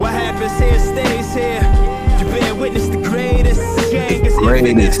happens here stays here. You bear witness the greatest. Gang is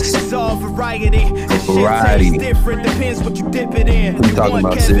infinite. It's all variety. This shit tastes different. Depends what you dip it in. You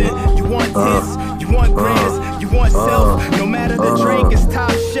want Kevin, you want this, you want Grizz, you want self. No matter the drink, it's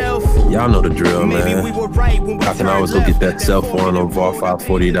top shelf. Y'all know the drill, man. Maybe we were right when we I can always go get that self one on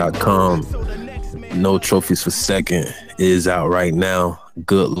VAR540.com. No Trophies for Second is out right now.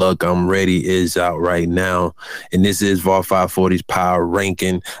 Good Luck, I'm Ready is out right now. And this is VAR 540's Power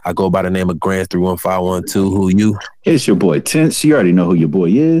Ranking. I go by the name of Grant 31512. Who you? It's your boy Tense. You already know who your boy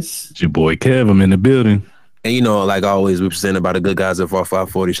is. It's your boy Kev. I'm in the building. And you know, like always, we're presented by the good guys at VAR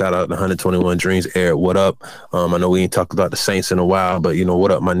 540. Shout out to 121 Dreams. Eric, what up? I know we ain't talked about the Saints in a while, but you know,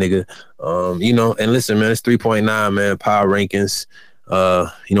 what up, my nigga? You know, and listen, man, it's 3.9, man, Power Rankings.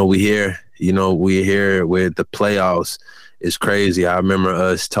 You know, we're here with the playoffs. It's crazy. I remember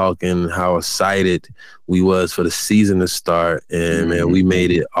us talking how excited we was for the season to start, and man, we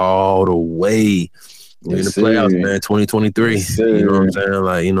made it all the way in the playoffs, man. 2023. You know what I'm saying?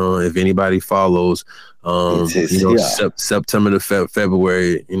 Like, you know, if anybody follows, September to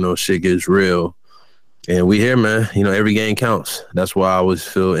February, you know, shit gets real, and we here, man. You know, every game counts. That's why I always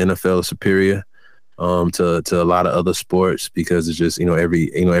feel NFL is superior to a lot of other sports, because it's just,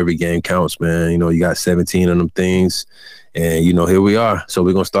 every game counts, man. You know, you got 17 of them things. And, you know, here we are. So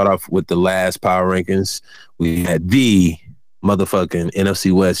we're going to start off with the last Power Rankings. We had the motherfucking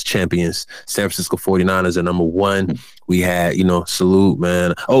NFC West champions, San Francisco 49ers at number 1. We had, you know, salute,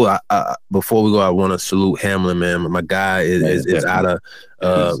 man. Oh, before we go, I want to salute Hamlin, man. My guy is out of,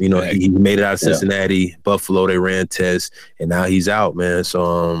 you know, he made it out of Cincinnati, Buffalo. They ran tests, and now he's out, man.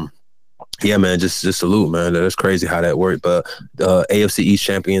 So, yeah, man, just salute, man. That's crazy how that worked. But the AFC East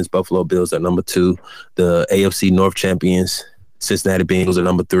champions, Buffalo Bills, at number 2. The AFC North champions, Cincinnati Bengals, at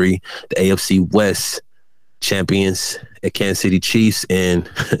number 3. The AFC West champions at Kansas City Chiefs, and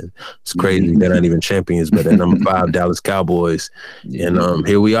it's crazy they're not even champions, but at number 5, Dallas Cowboys. And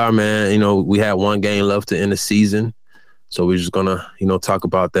here we are, man. You know, we had one game left to end the season. So we're just gonna, you know, talk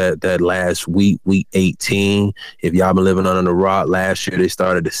about that last week 18. If y'all been living under the rock, last year they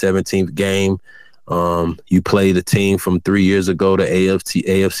started the 17th game. You play the team from 3 years ago, the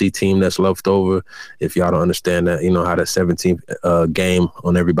AFC team that's left over. If y'all don't understand that, you know, how that 17th game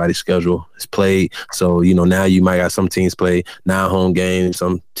on everybody's schedule is played. So, you know, now you might got some teams play 9 home games.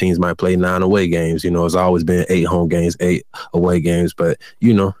 Some teams might play 9 away games. You know, it's always been 8 home games, 8 away games. But,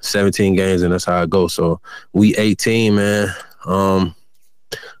 you know, 17 games, and that's how it goes. So week 18, man.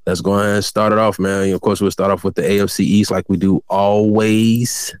 Let's go ahead and start it off, man. Of course, we'll start off with the AFC East like we do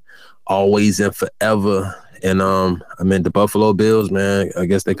always and forever. And I mean, the Buffalo Bills, man, I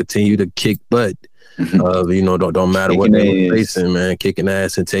guess they continue to kick butt. You know, don't matter what they were facing, man, kicking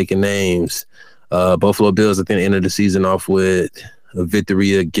ass and taking names. Buffalo Bills, I think, ended the season off with a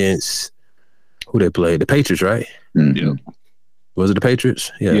victory against who they played, the Patriots, right? Yeah. Was it the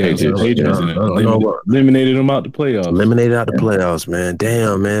Patriots? Yeah, the Patriots eliminated them out the playoffs. Eliminated out the playoffs, man.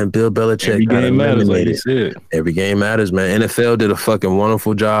 Damn, man. Bill Belichick. Every game matters, like you said. Every game matters, man. NFL did a fucking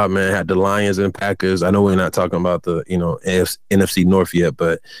wonderful job, man. Had the Lions and Packers. I know we're not talking about the, you know, NFC North yet,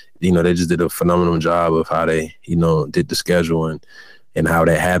 but, you know, they just did a phenomenal job of how they, you know, did the schedule and how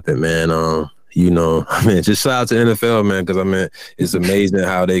that happened, man. You know, I mean, just shout out to NFL, man, because, I mean, it's amazing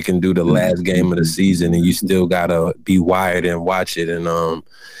how they can do the last game of the season and you still got to be wired and watch it. And,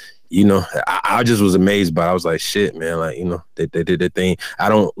 you know, I just was amazed by it. I was like, shit, man, like, you know, they did their thing. I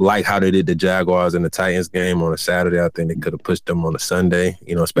don't like how they did the Jaguars and the Titans game on a Saturday. I think they could have pushed them on a Sunday,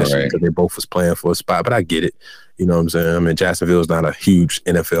 you know, especially because they both was playing for a spot. But I get it. You know what I'm saying? I mean, Jacksonville's not a huge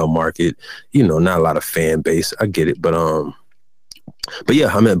NFL market. You know, not a lot of fan base. I get it. But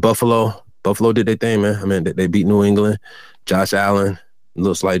yeah, I mean, Buffalo did their thing, man. I mean, they beat New England. Josh Allen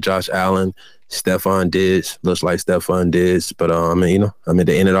looks like Josh Allen. Stephon Diggs looks like Stephon Diggs. But I mean, you know, I mean,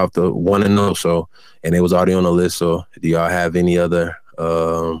 they ended off the 1-0, so, and they was already on the list. So, do y'all have any other,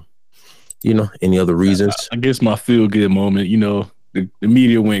 you know, any other reasons? I guess my feel good moment, you know, the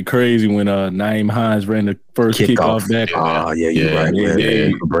media went crazy when Nyheim Hines ran the first kickoff back. Oh, yeah, you're right, man. Yeah,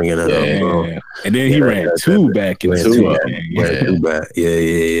 for bringing it up, bro. And then he ran 2 back in the 2 back.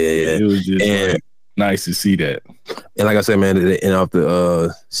 Yeah. It was just nice to see that. And like I said, man, they end off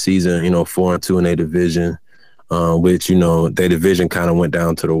the season, you know, 4-2 in their division, which, you know, their division kind of went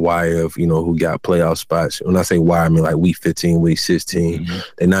down to the wire of, you know, who got playoff spots. When I say wire, I mean like week 15, week 16.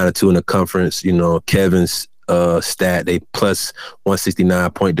 They're 9-2 in the conference. You know, Kevin's stat, they plus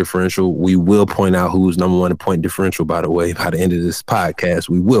 169 point differential. We will point out who's number 1 in point differential, by the way. By the end of this podcast,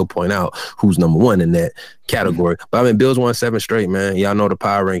 we will point out who's number 1 in that category. But I mean, Bills won 7 straight, man. Y'all know the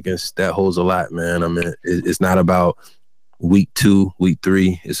power rankings, that holds a lot, man. I mean, it's not about week 2, week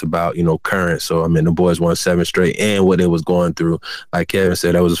 3. It's about, current. So, I mean, the boys won 7 straight and what they was going through. Like Kevin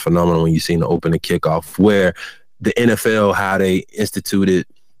said, that was phenomenal when you seen the opening kickoff where the NFL, how they instituted,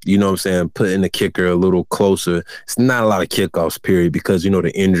 putting the kicker a little closer. It's not a lot of kickoffs, period, because,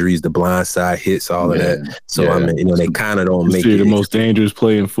 the injuries, the blind side hits, all of that. So, I mean, they kind of don't make it the most dangerous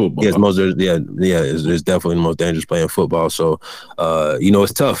play in football. Yeah, it's definitely the most dangerous play in football. So,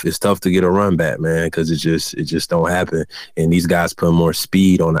 it's tough. It's tough to get a run back, man, because it just don't happen. And these guys put more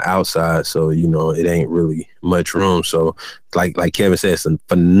speed on the outside, so, it ain't really much room. So, like Kevin said, it's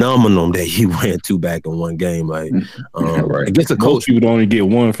phenomenal that he went 2 back in one game. Like, right. I guess the coach would only get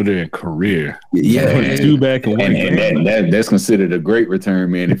one for their career. Yeah, 2 back in one game. And that's considered a great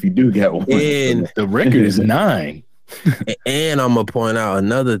return, man. If you do get one, and the record is 9. And I'm gonna point out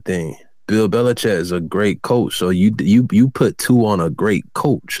another thing. Bill Belichick is a great coach, so you put 2 on a great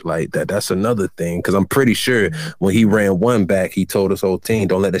coach like that. That's another thing, because I'm pretty sure when he ran 1 back, he told his whole team,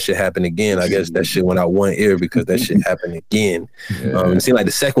 "Don't let that shit happen again." I guess that shit went out one ear because that shit happened again. It seemed like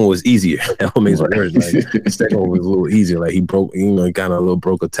the second one was easier. That one makes it worse. Like, the second one was a little easier. Like he broke, he kind of a little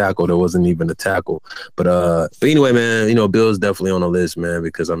broke a tackle that wasn't even a tackle. But anyway, man, Bill's definitely on the list, man,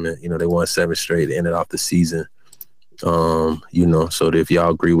 because I mean, they won 7 straight, they ended off the season. So if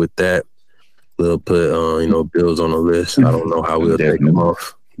y'all agree with that, we'll put, Bills on the list. I don't know how we'll take them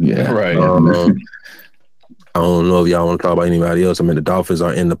off. Yeah, right. I don't know if y'all want to talk about anybody else. I mean, the Dolphins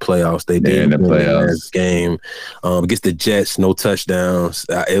are in the playoffs. They're in the playoffs. Game against the Jets, no touchdowns.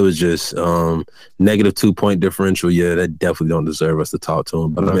 It was just negative 2-point differential. Yeah, that definitely don't deserve us to talk to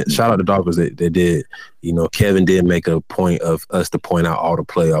them. But I mean, shout out to the Dolphins. They did. Kevin did make a point of us to point out all the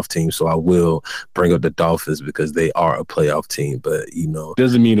playoff teams. So I will bring up the Dolphins because they are a playoff team. But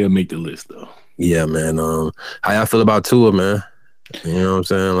doesn't mean they'll make the list though. Yeah, man. How y'all feel about Tua, man? You know what I'm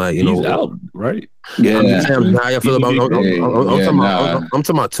saying? Like, he's out, right? Yeah. I'm talking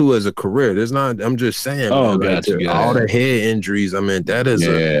about Tua as a career. I'm just saying. Oh, man, gotcha. All the head injuries. I mean, that is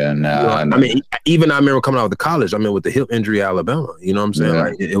I mean, I remember coming out of the college. I mean, with the hip injury at Alabama. You know what I'm saying?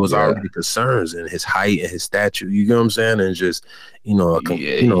 Like, it was already concerns and his height and his stature. You know what I'm saying? And just,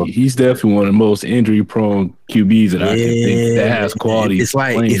 he's definitely one of the most injury-prone QBs that I can think that has quality. It's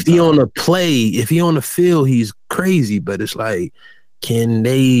like if he on the field, he's crazy. But it's like, can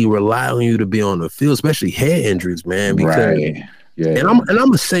they rely on you to be on the field, especially head injuries, man? Because, and I'm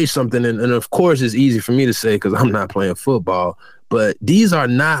gonna say something, and of course it's easy for me to say because I'm not playing football. But these are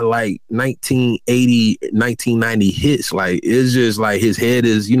not like 1980, 1990 hits. Like, it's just like his head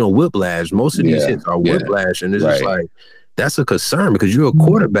is, whiplash. Most of these hits are whiplash, and it's just like, that's a concern because you're a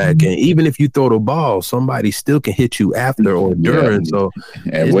quarterback, and even if you throw the ball, somebody still can hit you after or during. So,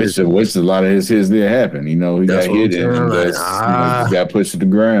 and which a lot of his hits did happen. He got hit and got pushed to the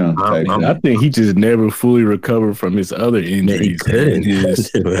ground. I think he just never fully recovered from his other injuries.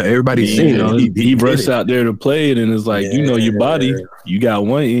 Everybody's seen it. He rushed out there to play it, and it's like, your body, you got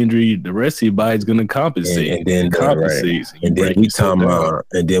one injury, the rest of your body's gonna compensate. And then we talking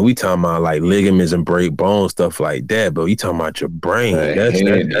about like ligaments and break bones, stuff like that. But we talking about your brain. That's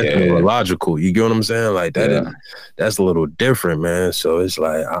neurological. You get what I'm saying? Like that that's a little different, man. So it's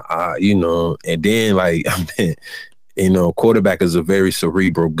like and then like quarterback is a very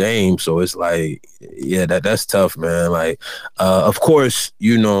cerebral game. So it's like, that's tough, man. Like, of course,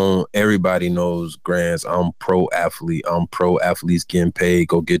 everybody knows, Grants, I'm pro athlete. I'm pro athletes getting paid.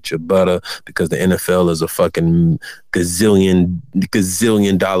 Go get your butter because the NFL is a fucking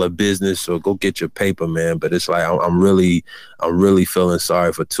gazillion dollar business. So go get your paper, man. But it's like, I'm really feeling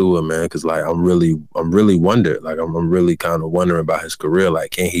sorry for Tua, man. Cause like, I'm really wondering, like, I'm really kind of wondering about his career.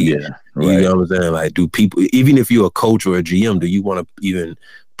 Like, can he, you know what I'm saying? Like, do people, even if you're a coach or a GM, do you want to even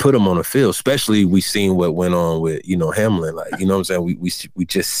put him on the field? Especially we seen what went on with, Hamlin. Like, you know what I'm saying? We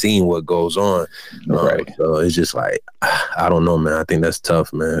just seen what goes on. So it's just like, I don't know, man. I think that's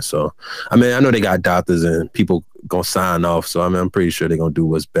tough, man. So, I mean, I know they got doctors and people gonna sign off. So, I mean, I'm pretty sure they're gonna do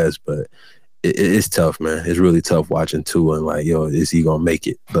what's best, but it's tough, man. It's really tough watching Tua and like, is he gonna make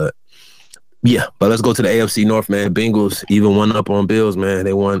it? But let's go to the AFC North, man. Bengals even won up on Bills, man.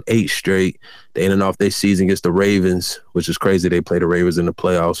 They won 8 straight. They ended off their season against the Ravens, which is crazy. They played the Ravens in the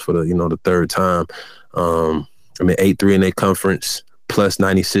playoffs for the 3rd time. 8-3 in their conference, plus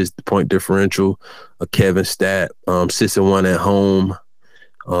 96 point differential. A Kevin stat, 6-1 at home.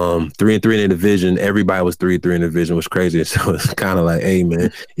 3-3 in the division. Everybody was 3-3 in the division. Was crazy. So it's kind of like, hey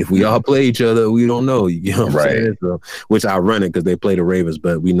man, if we all play each other, we don't know. You know what I'm saying? So, which I run it because they play the Ravens,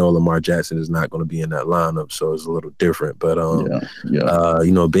 but we know Lamar Jackson is not going to be in that lineup, so it's a little different. But you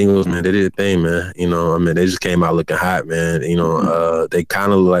know, Bengals, man, they did a thing, man. You know, I mean, they just came out looking hot, man. You know, they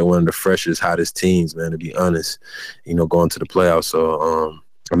kind of look like one of the freshest, hottest teams, man. To be honest, you know, going to the playoffs. So,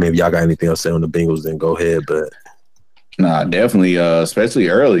 I mean, if y'all got anything else to say on the Bengals, then go ahead. But nah, definitely, especially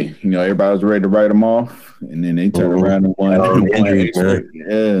early. You know, everybody was ready to write them off, and then they turned around and won. Injuries, man.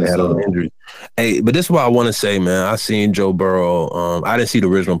 Injuries. Hey, but this is what I want to say, man. I seen Joe Burrow. I didn't see the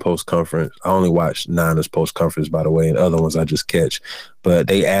original post-conference. I only watched Niners post-conference, by the way, and other ones I just catch. But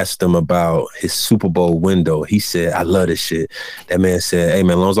they asked him about his Super Bowl window. He said, I love this shit. That man said, hey,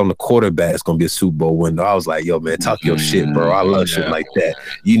 man, as long as I'm the quarterback, it's going to be a Super Bowl window. I was like, yo, man, talk your shit, bro. I love shit like that.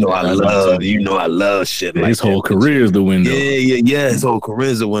 You know I love shit like that. His whole career is the window. Yeah. His whole career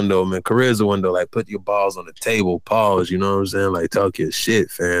is the window, man. Career is the window. Like, put your balls on the table, pause, you know what I'm saying? Like, talk your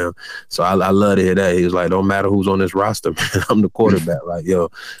shit, fam. So I love to hear that. He was like, don't matter who's on this roster, man. I'm the quarterback. Like, yo,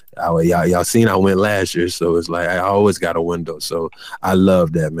 y'all seen I went last year, so it's like I always got a window. So I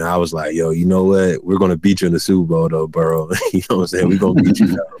love that, man. I was like, yo, you know what? We're gonna beat you in the Super Bowl, though, Burrow. You know what I'm saying? We're gonna beat you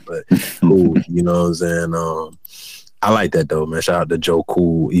now, but cool. You know what I'm saying? I like that though, man. Shout out to Joe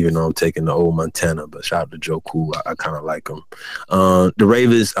Cool, even though I'm taking the old Montana, but shout out to Joe Cool. I kind of like him. The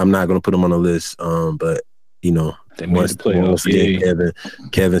Ravens, I'm not gonna put them on the list, but you know, they made the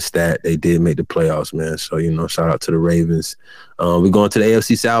playoffs. Kevin Stat, they did make the playoffs, man. So, you know, shout out to the Ravens. We're going to the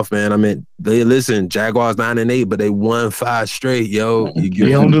AFC South, man. I mean, listen, Jaguars 9-8, but they won 5 straight, yo.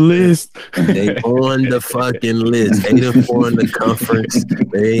 They on the list. They on the fucking list. 8-4 in the conference.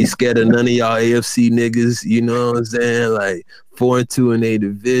 They ain't scared of none of y'all AFC niggas. You know what I'm saying? Like 4-2 in a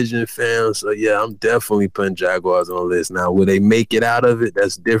division, fam. So yeah, I'm definitely putting Jaguars on the list. Now, will they make it out of it?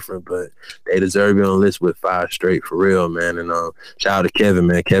 That's different, but they deserve to be on the list with 5 straight for real, man. And shout out to Kevin,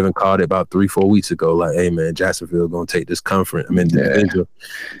 man. Kevin called it about 3-4 weeks ago. Like, hey, man, Jacksonville gonna take this conference. I mean, division.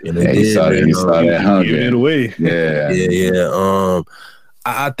 And they did. He saw that hunger. Give it away. Yeah.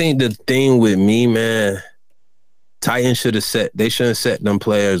 I think the thing with me, man, Titans shouldn't set them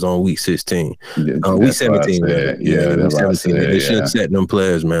players on week 16. Week 17. Week 17. They shouldn't set them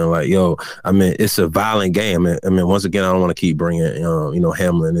players, man. Like, yo, I mean, it's a violent game. I mean, once again, I don't want to keep bringing,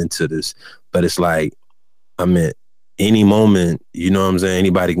 Hamlin into this, but it's like, I mean, any moment, you know what I'm saying,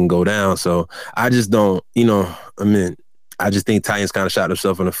 anybody can go down. So I just don't, I just think Titans kind of shot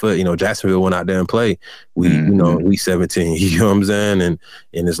themselves in the foot. You know, Jacksonville went out there and played. Week 17. You know what I'm saying? And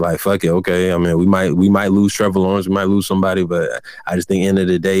it's like, fuck it, okay. I mean, we might lose Trevor Lawrence, we might lose somebody, but I just think end of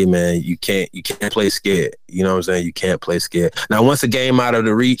the day, man, you can't play scared. You know what I'm saying? You can't play scared. Now, once a game out of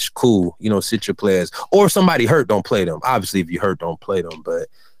the reach, cool. You know, sit your players. Or if somebody hurt, don't play them. Obviously, if you hurt, don't play them. But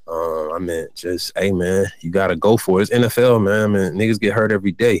just, hey, man, you gotta go for it. It's NFL, man. I mean, niggas get hurt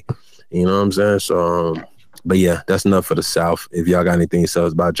every day. You know what I'm saying? So. But yeah, that's enough for the South. If y'all got anything to say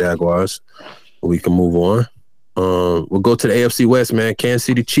about Jaguars, we can move on. We'll go to the AFC West, man. Kansas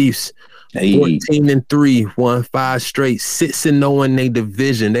City Chiefs, 14-3, won 5 straight, 6-0 in their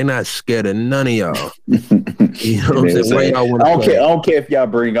division. They not scared of none of y'all. You know what I'm saying? I don't care if y'all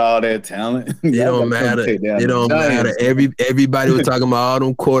bring all that talent. It don't matter. It don't matter. Everybody was talking about all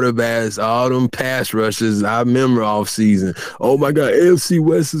them quarterbacks, all them pass rushes. I remember off season. Oh my God, AFC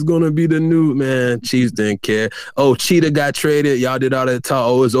West is gonna be the new man. Chiefs didn't care. Oh, Cheetah got traded. Y'all did all that talk.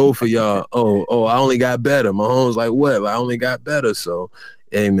 Oh, it's over for y'all. Oh, I only got better. Mahomes like what? I only got better. So.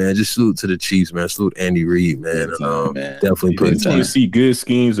 Hey, man, just salute to the Chiefs, man. Salute Andy Reid, man. Definitely put it. You see good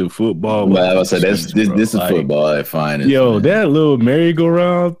schemes in football. Well, I said this is football at finest. Yo, man. That little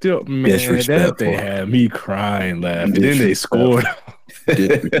merry-go-round, man, that they had me crying, laughing. Then they scored.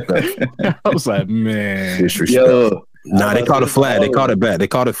 I was like, man. Disrespectful. Nah, they caught a flag. They caught it back. They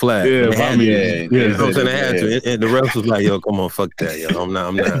caught it flag. Yeah, they had to. And the refs was like, "Yo, come on, fuck that, yo. I'm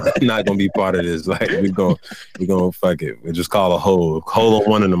not gonna be part of this. Like, we gonna fuck it. We just call a hold on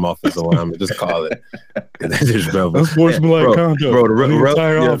one of them offensive linemen. Just call it. That's disrespectful. That's sportsmanlike conduct. Bro, the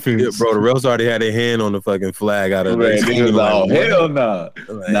refs already had their hand on the fucking flag out of it. Hell no.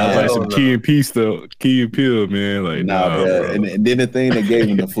 Like some Key and Peele, man. Like, bro. And then the thing that gave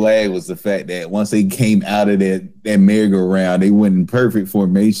him the flag was the fact that once they came out of that merry-go-round. They went in perfect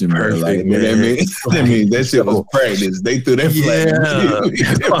formation, bro. Like, that means that shit was practice. They threw that flag.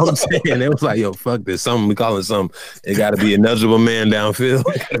 Yeah, I'm saying, it was like, yo, fuck this. Something we calling something. It got to be a nudgeable man downfield.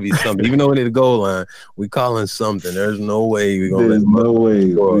 It got to be something. Even though it hit the goal line, we calling something. There's no way we're gonna. There's no way.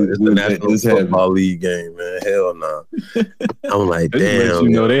 It's the National Football League game, man. Hell no. I'm like, damn. You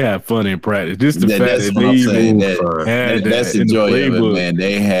know, they have fun in practice. Just the fact that they even that's the joy of it, man.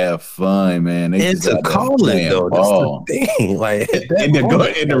 They have fun, man. They and to call it though, that's the thing. Like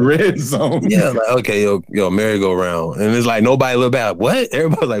in the red zone. Yeah, like okay, yo, merry-go-round, and it's like nobody look back. What?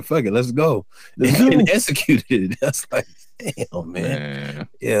 Everybody's like, fuck it, let's go. And executed it. That's like, damn, man.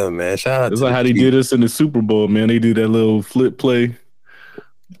 Yeah, man. Shout out. It's like how they did us in the Super Bowl, man. They do that little flip play.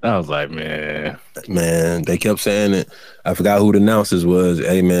 I was like, man, they kept saying it. I forgot who the announcers was.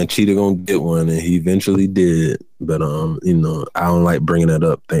 Hey, man, Cheetah gonna get one, and he eventually did. But you know, I don't like bringing that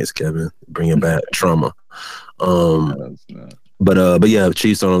up. Thanks, Kevin. Bringing back trauma. But yeah,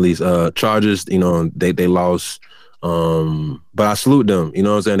 Chiefs on the least. Chargers, you know, they lost. But I salute them. You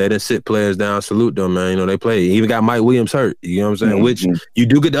know what I'm saying? They didn't sit players down. I salute them, man. You know, they play. Even got Mike Williams hurt. You know what I'm saying? Mm-hmm. Which you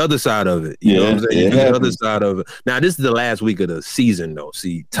do get the other side of it. You know what I'm saying? You get the other side of it. Now, this is the last week of the season, though.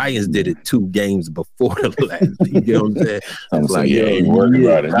 See, Titans did it 2 games before the last week. You know what I'm saying? It's like, worry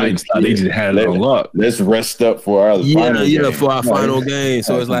about it. They just had it unlocked. Let's rest up for our final game. For our final game.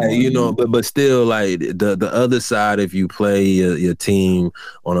 So it's like, you know, but still, like, the other side, if you play your team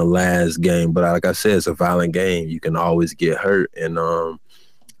on a last game, but like I said, it's a violent game. You can always get hurt. And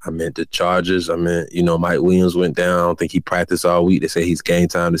I meant the Chargers. I meant, you know, Mike Williams went down. I don't think he practiced all week. They say he's game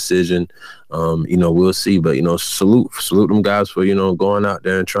time decision. You know, we'll see. But, you know, salute them guys for, you know, going out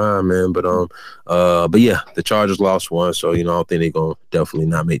there and trying, man. But yeah, the Chargers lost one. So, you know, I don't think they're going to definitely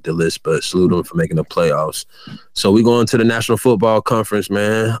not make the list. But salute them for making the playoffs. So we going to the National Football Conference,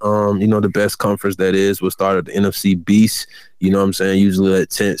 man. You know, the best conference that is. We'll start at the NFC Beast. You know what I'm saying? Usually let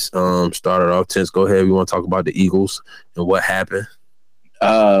Tense started off. Tense, go ahead. We want to talk about the Eagles and what happened.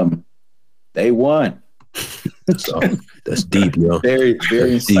 They won. So that's deep, yo. Very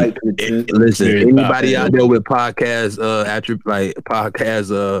insightful. Listen, anybody out there with podcast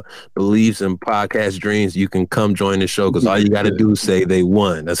beliefs and podcast dreams, you can come join the show because all you got to do is say they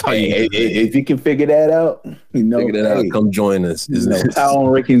won. That's all you. If you can figure that out, you know, come join us. Power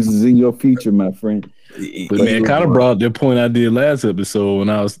rankings is in your future, my friend. But man, kind of brought the point I did last episode when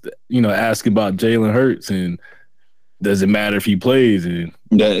I was, you know, asking about Jalen Hurts and does it matter if he plays? And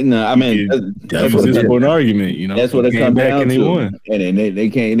I mean, that was just for an argument, you know. That's what it comes down to. They won. And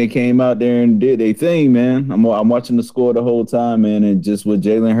they came out there and did their thing, man. I'm watching the score the whole time, man. And just with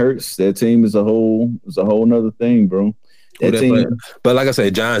Jalen Hurts, that team is a whole nother thing, bro. That team, but like I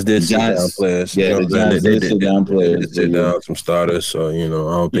said, Giants did sit down players. Yeah, the Giants did sit down players. They did sit down some starters. So, you know,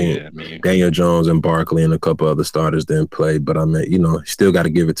 I don't think Daniel Jones and Barkley and a couple other starters didn't play. But I mean, you know, still got to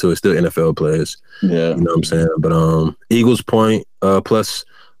give it to it. Still NFL players. Yeah. You know what I'm saying? But Eagles point plus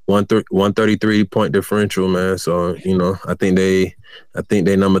 133 point differential, man. So, you know, I think they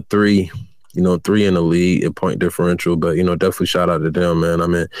number 3. You know, 3 in the league at point differential, but you know, definitely shout out to them, man. I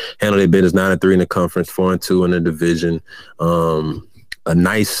mean, handle their business 9-3 in the conference, 4-2 in the division. A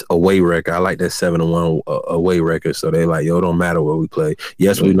nice away record. I like that 7-1 away record. So they like, yo, it don't matter where we play.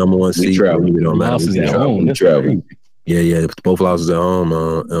 Yes, we number 1 seed. We don't matter. We travel. Yeah. Both losses at home.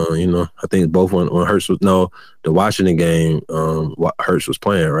 You know, I think both when Hurts was the Washington game. Hurts was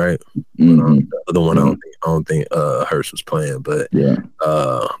playing, right? Mm-hmm. The other one, I don't think Hurts was playing, but yeah.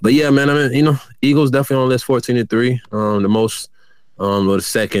 But yeah, man. I mean, you know, Eagles definitely on the list 14-3. The most, or the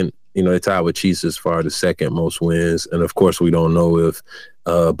second. You know, they tied with Chiefs as far as the second most wins, and of course, we don't know if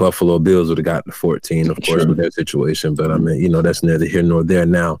Buffalo Bills would have got the 14, of course, with their situation. But I mean, you know, that's neither here nor there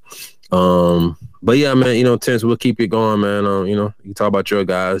now. But yeah, man, you know, Tense, we'll keep it going, man. You know, you talk about your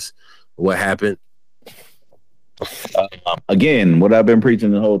guys, what happened. Again, what I've been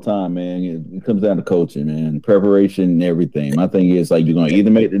preaching the whole time, man, it comes down to coaching, man, preparation and everything. My thing is like you're gonna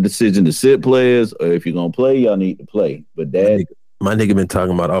either make the decision to sit players, or if you're gonna play, y'all need to play. But my nigga been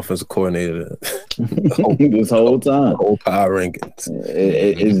talking about offensive coordinator this whole time. Whole power rankings.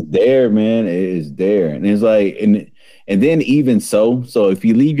 It's there, man. It is there, and it's like and then even so if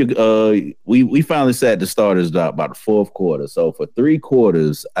you leave your we finally sat the starters out about the 4th quarter. So for 3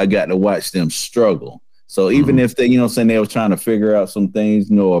 quarters, I got to watch them struggle. So even if they, you know, saying they were trying to figure out some things,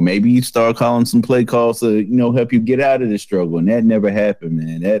 you know, or maybe you start calling some play calls to, you know, help you get out of the struggle, and that never happened,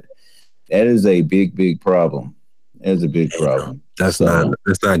 man. That is a big problem. That's a big problem. That's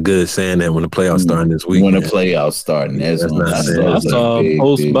not good saying that when the playoffs starting this week. When the playoffs starting, I saw a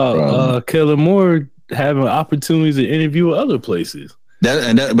post about Kellen Moore having opportunities to interview at other places.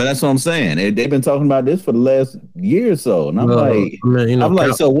 But that's what I'm saying. They've been talking about this for the last year or so, and I'm like,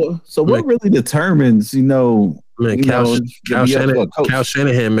 what really determines, Kyle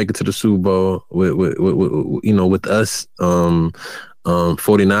Shanahan make it to the Super Bowl with us,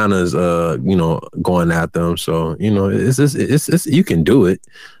 49ers, going at them. So it's you can do it.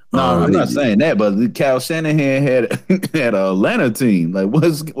 No, I'm not saying that, but Kyle Shanahan had an Atlanta team. Like,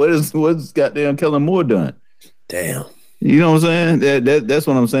 what's goddamn Kellen Moore done? Damn. You know what I'm saying? That's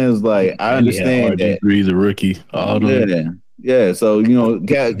what I'm saying. Is like, I understand that he's a rookie. Yeah. So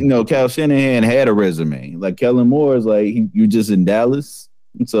Kyle Shanahan had a resume. Like Kellen Moore is like, you just in Dallas.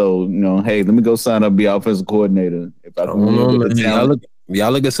 So hey, let me go sign up, be offensive coordinator. If I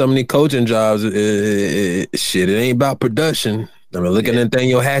y'all look at some of the coaching jobs. Shit, it ain't about production. I mean, look at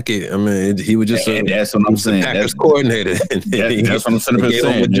Nathaniel Hackett. I mean, he was just that's what I'm saying. Packers coordinator. That's what I'm saying.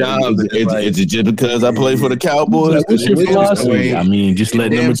 It's just because I play for the Cowboys. What's your philosophy? I mean, just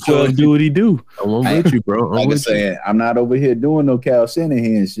let number 12 do what he do. I'm with you, bro. Like I'm saying, I'm not over here doing no Kyle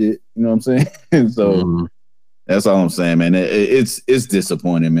Shanahan shit. You know what I'm saying? So that's all I'm saying, man. It's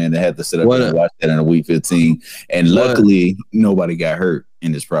disappointing, man. They had to sit up and watch that in a week 15, and luckily nobody got hurt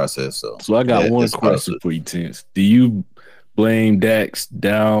in this process. So I got one question for you, Tense. Do you blame Dak's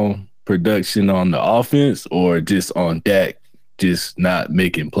down production on the offense or just on Dak just not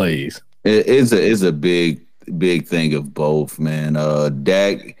making plays? It's a big thing of both, man.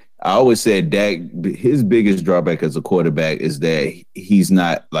 Dak, I always said Dak, his biggest drawback as a quarterback is that he's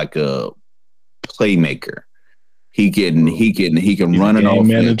not like a playmaker. He can run an offense.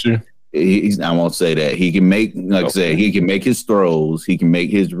 Manager. I won't say that. He can make, like I said, he can make his throws, he can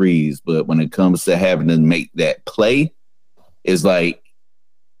make his reads, but when it comes to having to make that play, it's like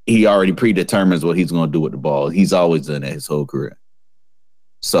he already predetermines what he's going to do with the ball. He's always done that his whole career.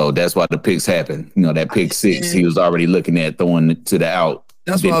 So that's why the picks happen. That pick six, he was already looking at throwing to the out.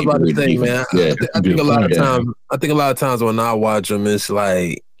 That's what I was about to say, man. Yeah. I think a lot of times when I watch him, it's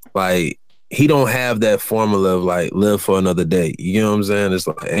like he don't have that formula of like live for another day. You know what I'm saying? It's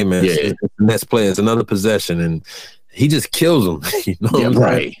like, hey man, it's the next play, it's another possession, and he just kills them. You know what I'm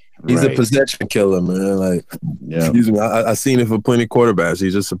saying? He's a possession killer, man. Like, excuse me, I seen it for plenty of quarterbacks.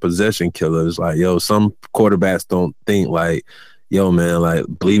 He's just a possession killer. It's like, some quarterbacks don't think like, man, like,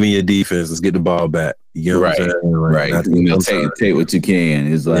 believe in your defense. Let's get the ball back. You know what I'm saying? Like, take what you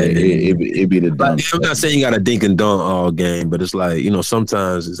can. It's like it be the dumb. I'm not saying you got to dink and dunk all game, but it's like,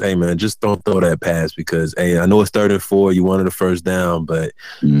 sometimes it's, hey man, just don't throw that pass because, hey, I know it's 3rd and 4. You wanted the first down, but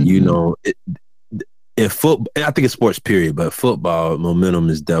in football, I think it's sports period, but football momentum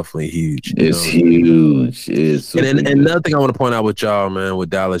is definitely huge. It's huge. And another thing I want to point out with y'all, man, with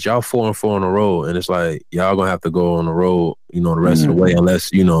Dallas, y'all 4-4 on the road, and it's like y'all gonna have to go on the road, the rest of the way, unless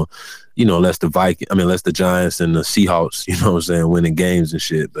unless the Giants and the Seahawks, you know what I'm saying, winning games and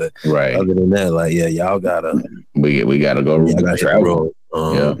shit. But other than that, like, y'all gotta we gotta go travel.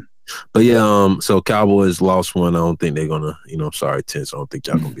 But so Cowboys lost one. I don't think they're gonna, sorry, Tense. I don't think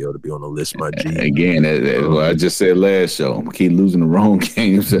y'all gonna be able to be on the list, my G. Again, what I just said last show. We keep losing the wrong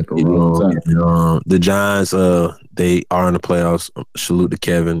games at the wrong time. The Giants, they are in the playoffs. Salute to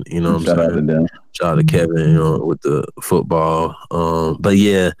Kevin. You know what I'm saying? Shout out to them. Shout out to Kevin, with the football. But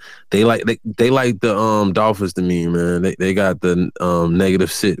yeah, they like the Dolphins to me, man. They got the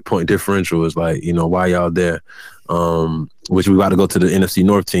negative point differential. Is like, why y'all there? Which we got to go to the NFC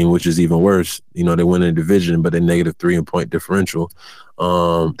North team, which is even worse. They win the division, but they -3 in point differential.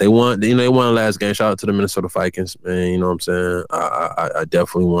 They won the last game. Shout out to the Minnesota Vikings, man. You know what I'm saying? I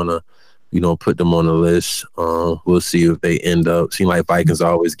definitely want to, put them on the list. We'll see if they end up. Seem like Vikings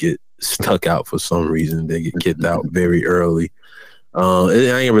always get stuck out for some reason. They get kicked out very early. I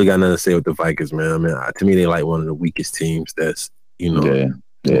ain't really got nothing to say with the Vikings, man. I mean, to me, they like one of the weakest teams. That's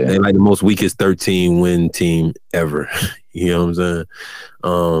they like the most weakest 13-win team ever. You know what I'm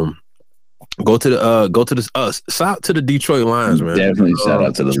saying? Go to the shout out to the Detroit Lions, man. Definitely shout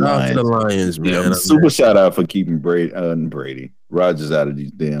out to the Lions. Shout out to the Lions, man. Super shout out for keeping Brady Rodgers out of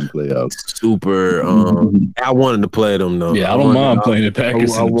these damn playoffs. Super. I wanted to play them though. Yeah, I don't mind playing the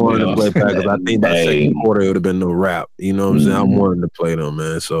Packers. I wanted to play Packers. I think by second quarter it would have been no wrap. You know what I'm saying? I wanted to play them,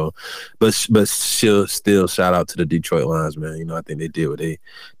 man. So, but still shout out to the Detroit Lions, man. I think they did what they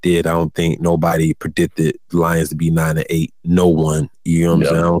did. I don't think nobody predicted the Lions to be 9-8. No one. You know what I'm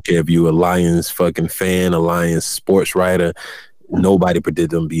saying? I don't care if you a Lions fucking fan, a Lions sports writer. Nobody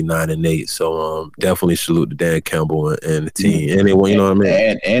predicted them be 9-8. So definitely salute to Dan Campbell and the team. And they won, you know what I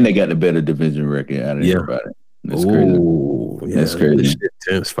mean? And they got the better division record out of everybody. That's crazy. That's crazy.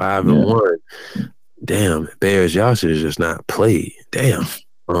 5-1. Damn, Bears, y'all should have just not played. Damn.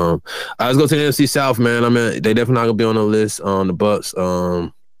 Let's go to the NFC South, man. I mean, they definitely not gonna be on the list on the Bucks.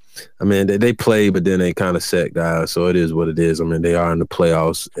 I mean, they play, but then they kind of set guys, so it is what it is. I mean, they are in the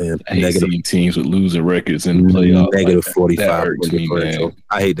playoffs, and negative teams with losing records in the playoffs. Negative 45. So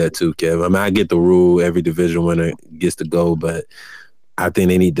I hate that too, Kev. I mean, I get the rule, every division winner gets to go, but I think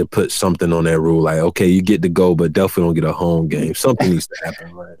they need to put something on that rule. Like, okay, you get to go, but definitely don't get a home game. Something needs to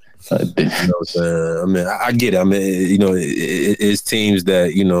happen, right? You know what I'm saying? I mean, I get it. I mean, you know, it's teams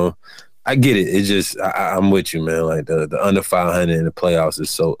that, you know, I get it. It's just I'm with you, man. Like the under 500 in the playoffs is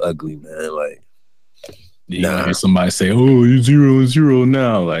so ugly, man. Like, hear somebody say, "Oh, you're 0-0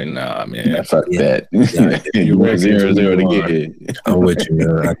 now." Like, nah, man. Fuck that. You went 0-0 to get. I'm with you,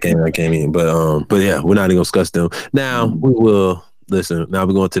 man. I can't even. But yeah, we're not even gonna discuss them now. We will. Listen, now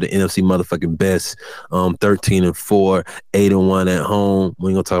we're going to the NFC motherfucking best. 13-4, 8-1 at home.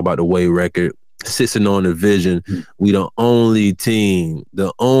 We're gonna talk about the Wade record. 6-0 division. We the only team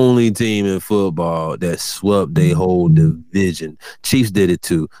in football that swept their whole division. Chiefs did it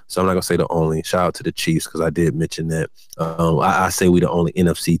too, so I'm not gonna say the only. Shout out to the Chiefs because I did mention that. I say we the only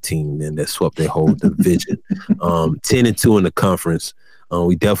NFC team then that swept their whole division. 10-2 in the conference.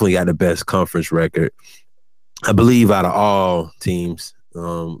 We definitely got the best conference record. I believe out of all teams,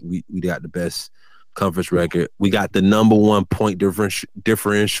 we got the best conference record. We got the number 1 point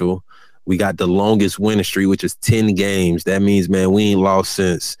differential. We got the longest winning streak, which is 10 games. That means, man, we ain't lost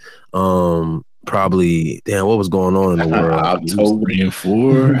since probably, what was going on in the world? October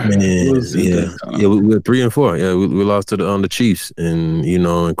 3-4. Yeah, we were 3-4. Yeah, we lost to the Chiefs, and you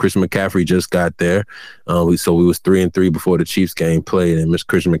know, and Christian McCaffrey just got there. We was 3-3 before the Chiefs game played, and Mr.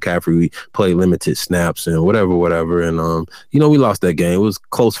 Christian McCaffrey, we played limited snaps and whatever, and you know, we lost that game. It was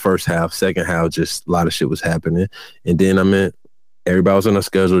close first half, second half, just a lot of shit was happening, and then everybody was on a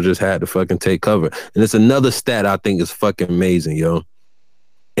schedule, just had to fucking take cover. And it's another stat I think is fucking amazing, yo.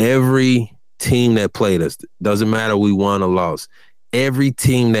 Every team that played us, doesn't matter we won or lost, every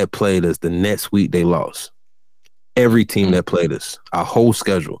team that played us, the next week they lost. Every team that played us, our whole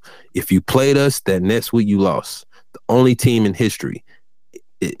schedule. If you played us, that next week you lost. The only team in history.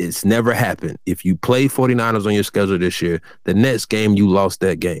 It's never happened. If you play 49ers on your schedule this year, the next game you lost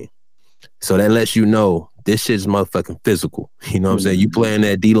that game. So that lets you know this shit's motherfucking physical. You know what I'm saying? You playing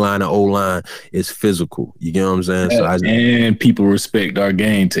that D-line or O-line, it's physical. You get what I'm saying? And people respect our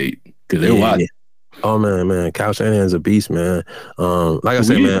game tape because they're watching. Oh, man. Kyle Shanahan's a beast, man. Like I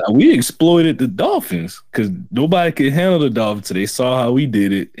said, man. We exploited the Dolphins because nobody could handle the Dolphins. So they saw how we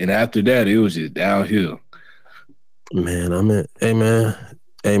did it. And after that, it was just downhill. Man,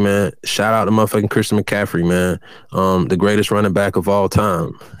 Hey, man, shout out to motherfucking Christian McCaffrey, man. The greatest running back of all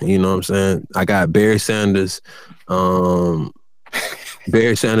time. You know what I'm saying? I got Barry Sanders, and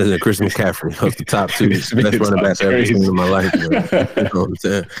Christian McCaffrey. Those the top two best running backs I've ever seen in my life, man. You know what I'm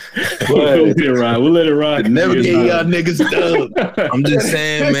saying? We'll let it ride. Never get y'all niggas done. I'm just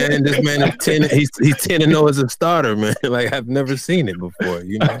saying, man, this man is 10. He's 10-0 as a starter, man. Like, I've never seen it before,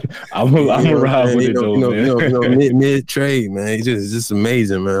 you know? I'm a ride with it, though, man. Mid-trade, man. He's just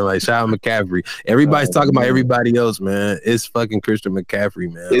amazing, man. Like, shout out McCaffrey. Everybody's talking about everybody else, man. It's fucking Christian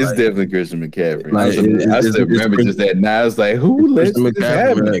McCaffrey, man. It's definitely Christian McCaffrey. Like, I still remember just that. Now it's like, who lets this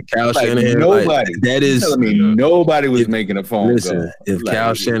happen? Cal Shanahan. Nobody. That is telling me nobody was making a phone call. If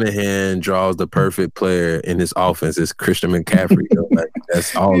Cal Shanahan draws the perfect player in his offense, it's Christian McCaffrey. Like,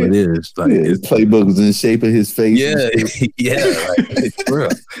 that's all it is. Like, his playbook was in the shape of his face. Yeah.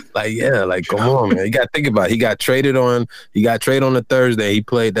 Like, come on, man. You got to think about it. He got traded on the Thursday. He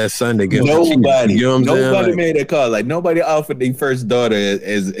played that Sunday. Nobody. You know what I'm saying? Nobody made that call. Like, nobody offered their first daughter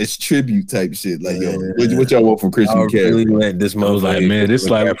as tribute type shit. Like, what y'all want from Christian McCaffrey? Really this I was like, man, this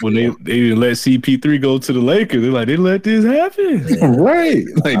like when they didn't let CP3 go to the Lakers. They're like, they let this happen. Right.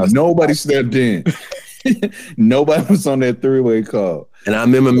 Like, nobody stepped in. Nobody was on that three-way call. And I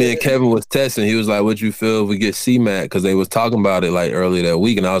remember me and Kevin was testing. He was like, "What you feel if we get C-Mac?" Because they was talking about it like earlier that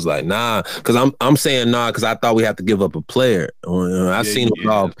week, and I was like, "Nah," because I'm saying nah because I thought we have to give up a player. I seen it with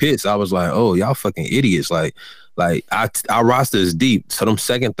all Pitts. I was like, "Oh, y'all fucking idiots!" Like our roster is deep, so them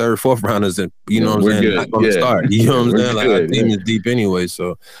second, third, fourth rounders, and you know what I'm saying, not gonna start. You know what I'm saying? Like our team is deep anyway,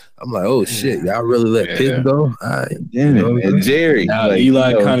 so. I'm like, oh shit, y'all really let Pitts go? All right. And Jerry. Now like,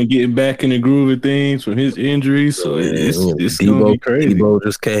 Eli kind of getting back in the groove of things from his injuries, so it's gonna be crazy. Debo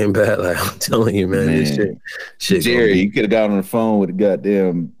just came back. Like, I'm telling you, man. This shit Jerry, you could have got on the phone with the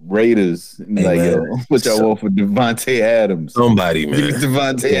goddamn Raiders. What y'all want for Devontae Adams? Somebody, man.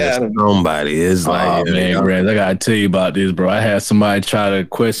 Devontae Adams. Somebody. It's like, man, Brad, I gotta tell you about this, bro. I had somebody try to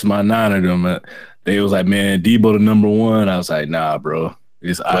question my 9 of them. They was like, man, Debo the number 1. I was like, nah, bro.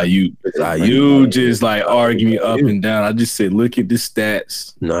 It's IU. IU just like argue me up and down. I just said, look at the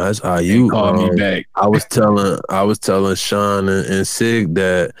stats. No, it's IU. Call me back. I was telling Sean and Sig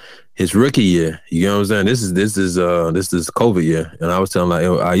that his rookie year, you know what I'm saying? This is COVID year, and I was telling like,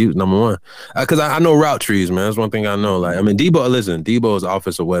 IU number one, because I know route trees, man. That's one thing I know. Like, I mean, Debo is an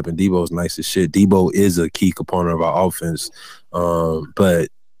offensive weapon. Debo is nice as shit. Debo is a key component of our offense, but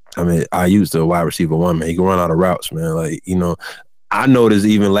I mean, IU's the wide receiver one, man. He can run out of routes, man. Like, you know. I noticed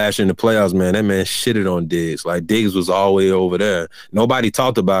even last year in the playoffs, man, that man shitted on Diggs. Like, Diggs was all the way over there. Nobody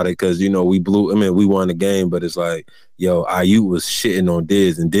talked about it because, you know, we won the game, but it's like, yo, IU was shitting on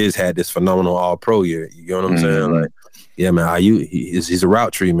Diggs, and Diggs had this phenomenal all-pro year. You know what I'm saying? Like, yeah, man, IU, he's a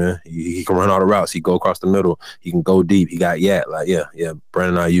route tree, man. He can run all the routes. He go across the middle. He can go deep. He got Like, yeah,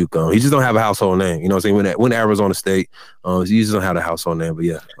 Brandon Ayuk. He just don't have a household name. You know what I'm saying? When Arizona State, he just don't have a household name, but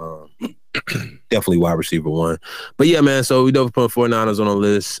yeah. Definitely wide receiver one. But yeah, man, so we definitely put 49ers on the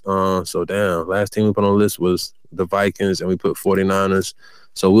list. So damn, last team we put on the list was the Vikings, and we put 49ers.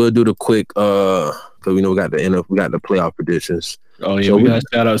 So we'll do the quick because we know we got the playoff predictions. Oh yeah, so we got to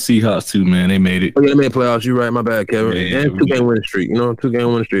shout out Seahawks too, man. They made it. Oh, yeah, they made playoffs. You're right. My bad, Kevin. Yeah, and 2-game winning streak. You know, 2-game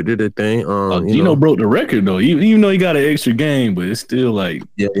winning streak did their thing. Geno broke the record though. Even though he got an extra game, but it's still like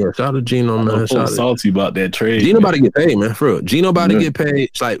yeah. Shout out to Geno, man. I'm salty about that trade. Geno about to get paid, man. For real. Geno about to get paid.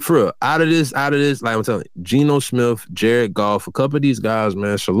 It's like for real. Out of this. Like I'm telling you, Geno Smith, Jared Goff, a couple of these guys,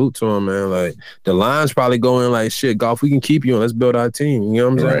 man. Salute to them, man. Like the Lions probably going like shit. Goff, we can keep you on. Let's build our team. You know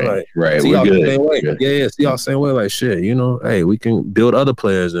what I'm saying? Like right. See y'all the same way. Yeah. See y'all same way. Like shit. You know, hey, we can build other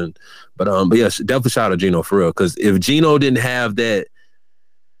players but yeah, definitely shout out Geno for real. Because if Geno didn't have that,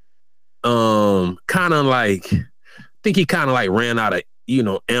 kind of like, I think he kind of like ran out of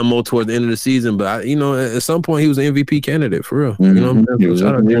ammo towards the end of the season. But at some point he was an MVP candidate for real. You know what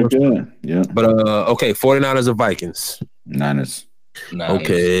I'm saying? Yeah. But okay, 49ers or Vikings? Niners.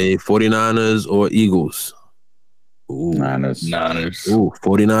 Okay, 49ers or Eagles? Ooh. Niners. Ooh,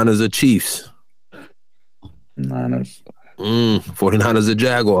 49ers or Chiefs? Niners. 49ers or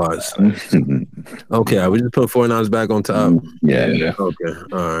Jaguars? Okay, we just put 49ers back on top. Yeah. Okay,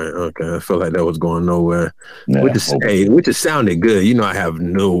 all right. Okay, I feel like that was going nowhere. Yeah, which just sounded good. I have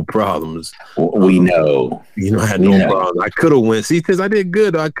no problems. We know. I had no problems. I could have went. See, because I did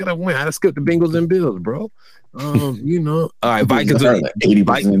good. I could have went. I skipped the Bengals and Bills, bro. All right, Vikings or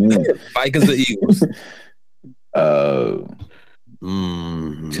Vikings or Eagles? I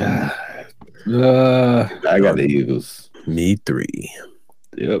got the Eagles. Me 3.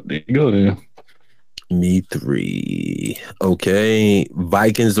 Yep, there you go then. Me 3. Okay,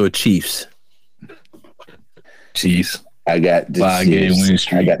 Vikings or Chiefs? Chiefs. I got the 5-game win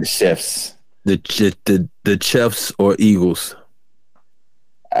streak. I got the Chiefs. The Chiefs or Eagles?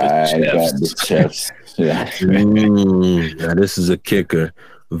 I got the Chiefs. Yeah. Now this is a kicker.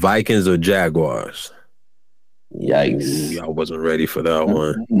 Vikings or Jaguars? Yikes! Ooh, y'all wasn't ready for that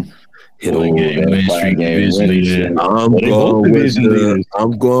one. I'm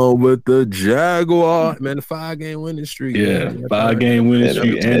going with the Jaguar. Man, the 5-game winning streak. Yeah, 5-game winning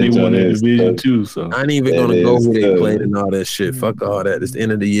streak, and they won the division too. So I ain't even gonna go where they played and all that shit. Fuck all that. It's the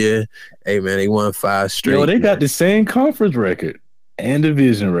end of the year. Hey man, they won 5 straight. Yo, they got the same conference record and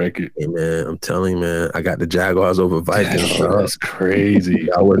division record. Hey man, I'm telling you, man, I got the Jaguars over Vikings. That's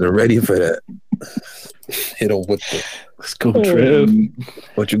crazy. I wasn't ready for that. Hit them with the. Let's go, Trev.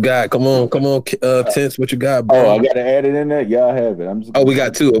 What you got? Come on, Tense. What you got, bro? Oh, I gotta add it in there. Y'all have it. We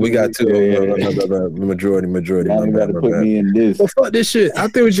got two. Majority. Y'all gotta put me in this. Well, fuck this shit. I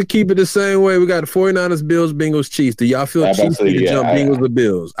think we should keep it the same way. We got the 49ers, Bills, Bengals, Chiefs. Do y'all feel Chiefs need to jump Bengals or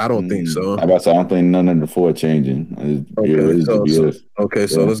Bills? I don't think so. I don't think none of the 4 changing. Okay,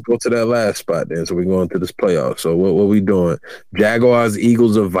 so let's go to that last spot then. So we're going to this playoff. So what we doing? Jaguars,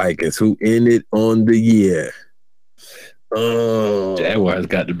 Eagles, or Vikings? Who ended on the year? Jaguars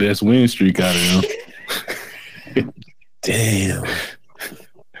got the best win streak out of them. Damn.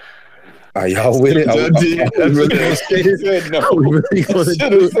 Are y'all with it? I was looking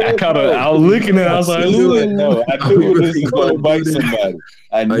at it. I was like, no, I knew this was going to bite somebody.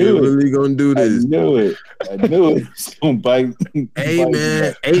 I knew it. Really gonna do this? I knew it. It's gonna bite. Hey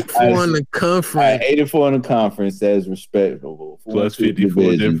man, 8-4 in the conference. 8-4 in the conference. That's respectable. Plus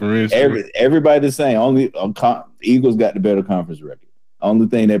 54 differential. Everybody the same. Only Eagles got the better conference record. Only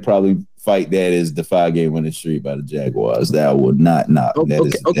thing that probably fight that is the 5-game winning streak by the Jaguars. That would not knock.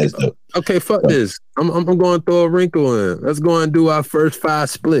 Okay, fuck this. I'm going to throw a wrinkle in. Let's go and do our first 5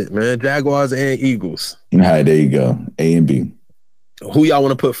 split, man. Jaguars and Eagles. All right, there you go. A and B. Who y'all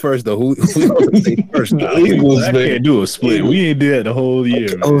want to put first though? Who y'all want to say first? Eagles, I can't do a split. We ain't do that the whole year.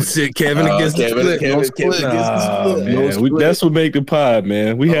 Oh shit, Kevin against the split. Kevin against the split. Man. No split. That's what make the pod,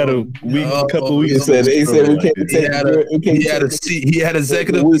 man. We had a couple weeks. They said we can't take. He had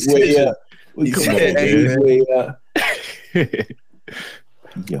executive decision.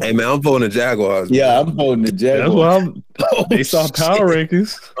 Hey man, I'm voting the Jaguars. Yeah, I'm voting the Jaguars. That's why they saw power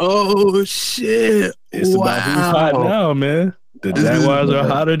rankings. Oh shit! It's about who's hot now, man. The Jaguars are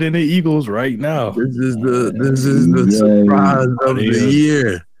hotter than the Eagles right now. This is the surprise of the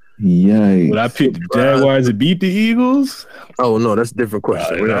year. Yikes. Would I pick the Jaguars to beat the Eagles? Oh no, that's a different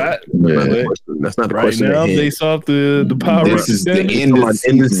question. That's not the right question. Right now, based off the power ranking. This is the end of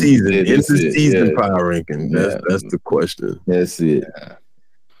the season power ranking. That's the question. That's it.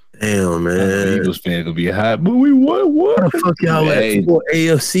 Damn, man. Eagles fan gonna be hot, but we won. What the fuck y'all let 4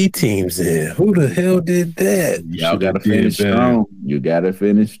 AFC teams in? Who the hell did that? Y'all gotta finish strong. You gotta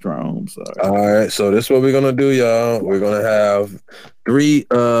finish strong. Sorry. All right, so this is what we're gonna do, y'all. We're gonna have 3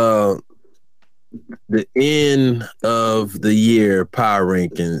 the end of the year power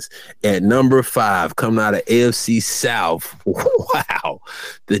rankings at number 5 coming out of AFC South. Wow,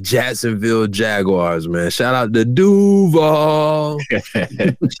 the Jacksonville Jaguars, man. Shout out to Duval.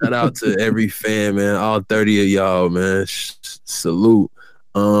 Shout out to every fan, man. All 30 of y'all, man. Salute.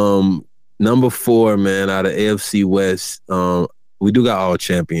 Number 4, man, out of AFC West. We do got all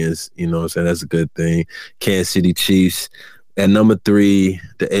champions. You know what I'm saying? That's a good thing. Kansas City Chiefs. At number 3,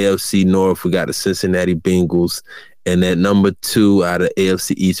 the AFC North, we got the Cincinnati Bengals. And at number 2, out of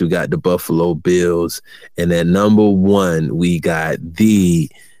AFC East, we got the Buffalo Bills. And at number 1, we got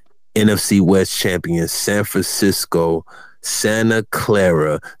the NFC West champion, San Francisco, Santa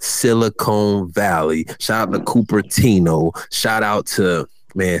Clara, Silicon Valley. Shout out to Cupertino. Shout out to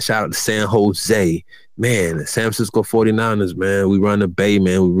San Jose. Man, the San Francisco 49ers, man. We run the Bay,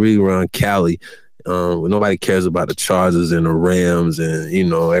 man. We really run Cali. Nobody cares about the Chargers and the Rams and, you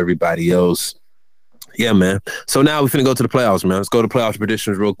know, everybody else. Yeah, man. So now we're finna go to the playoffs, man. Let's go to playoff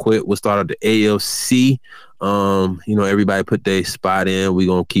predictions real quick. We'll start at the AFC. You know, everybody put their spot in. We're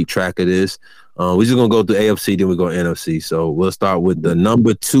going to keep track of this. We're just going to go through AFC, then we go NFC. So we'll start with the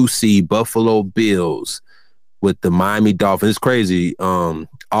number 2 seed, Buffalo Bills, with the Miami Dolphins. It's crazy.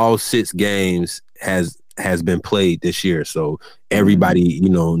 All 6 games has been played this year, so everybody, you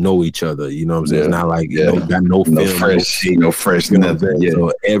know each other. You know what I'm saying? It's not like got no film, no fresh, nothing. Yeah.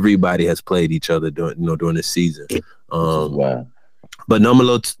 So everybody has played each other during this season. Wow. But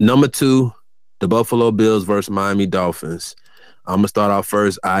number 2, the Buffalo Bills versus Miami Dolphins. I'm gonna start off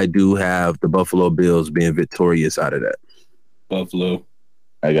first. I do have the Buffalo Bills being victorious out of that. Buffalo.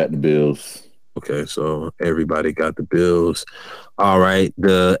 I got the Bills. Okay, so everybody got the Bills. All right,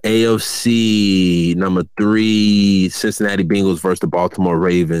 the AFC number 3, Cincinnati Bengals versus the Baltimore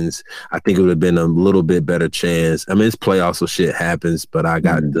Ravens. I think it would have been a little bit better chance. I mean, it's playoffs, so shit happens, but I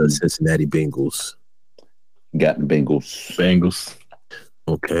got the Cincinnati Bengals. Got the Bengals.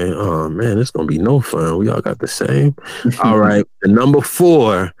 Okay. Oh man, it's gonna be no fun. We all got the same. All right, the number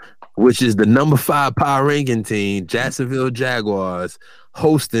 4, which is the number 5 power ranking team, Jacksonville Jaguars,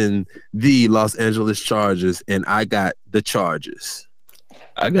 hosting the Los Angeles Chargers, and I got the Chargers.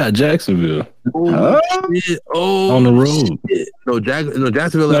 I got Jacksonville. Oh, on the road. Shit. No,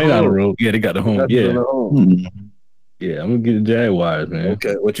 Jacksonville. They got the road. Yeah, they got the home. Yeah, I'm gonna get the Jaguars, man.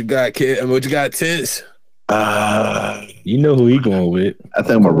 Okay, what you got, kid? What you got, Tense? You know who he going with. I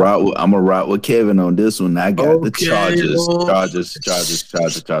think I'm gonna rock with Kevin on this one. I got the Chargers. Chargers.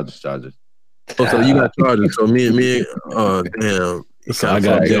 Oh, so you got Chargers. So me. Oh, damn. So I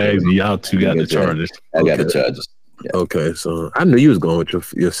got Jags, and y'all 2 got the Chargers. I got the Chargers. Yeah. Okay, so I knew you was going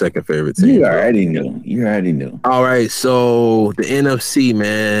with your second favorite team. You already knew. All right, so the NFC,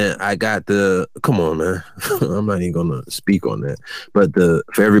 man, I got come on, man. I'm not even gonna speak on that. But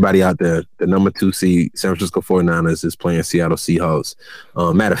for everybody out there, the number 2 seed, San Francisco 49ers, is playing Seattle Seahawks.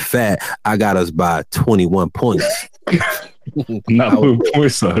 Matter of fact, I got us by 21 points. Not putting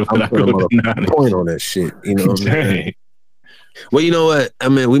points on it, but I go with point on that shit. You know what I mean? Well, you know what? I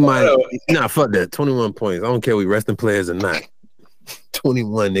mean, we might fuck that. 21 points. I don't care we resting players or not.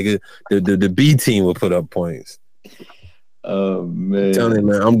 21, nigga. The B team will put up points. Oh man. I'm telling you,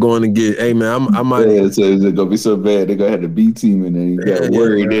 man, I'm going to get I might so it's gonna be so bad they're gonna have the B team and then you got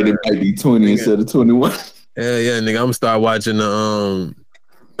worried that it might be 20 instead of 21. Yeah, nigga. I'm gonna start watching I'm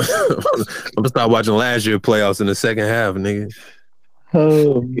gonna start watching last year's playoffs in the second half, nigga.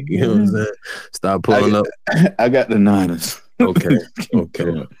 Oh, you know what I'm saying? Stop pulling up. I got the Niners. Okay.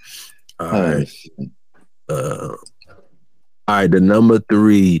 All right. All right. The number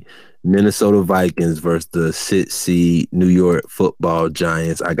 3 Minnesota Vikings versus the 6 seed New York Football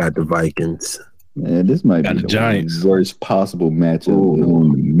Giants. I got the Vikings. Man, this might be the Giants. worst possible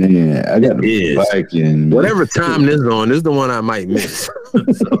matchup. Man, I got the Vikings. Whatever time this is on, this is the one I might miss.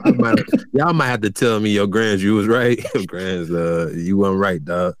 So y'all might have to tell me, yo, Grands, you was right. Grands, you wasn't right,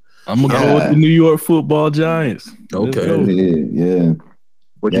 dog. I'm gonna go with the New York Football Giants. Okay. Yeah.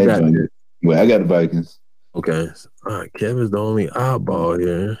 What you got? Well, I got the Vikings. Okay. All right. Kevin's the only oddball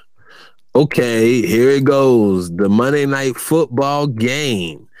here. Okay, here it goes. The Monday Night Football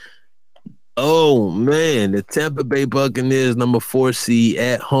game. Oh, man. The Tampa Bay Buccaneers, number 4 seed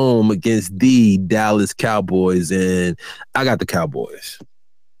at home against the Dallas Cowboys. And I got the Cowboys.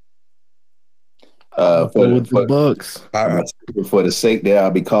 For the Bucks. For the sake that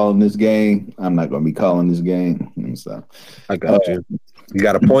I'll be calling this game, I'm not going to be calling this game. So I got you. You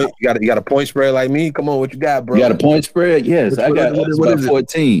got a point. You got a point spread like me. Come on, what you got, bro? You got a point spread? Yes, I got. What is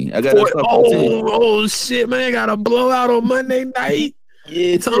 14? I got 14. Oh shit, man! I got a blowout on Monday night.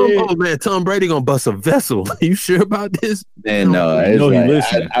 Yeah, Tom Brady gonna bust a vessel. You sure about this? Man, no. I know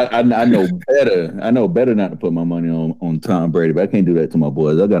better. I know better not to put my money on Tom Brady, but I can't do that to my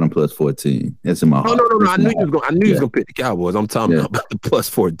boys. I got him plus 14. That's in my heart. No. I knew he was gonna pick the Cowboys. I'm talking about the plus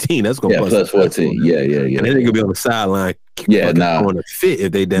 14. That's gonna bust plus 14. Yeah. And then they gonna be on the sideline. On a fit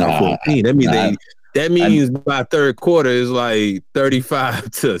if they down 14. That means by third quarter is like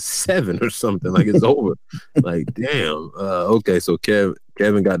 35-7 or something. Like it's over. Like damn. Okay, so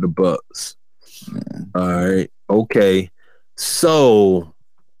Kevin got the Bucks. Yeah. All right. Okay. So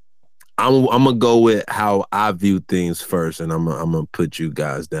I'm gonna go with how I view things first, and I'm gonna put you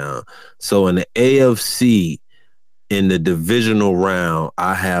guys down. So in the AFC, in the divisional round,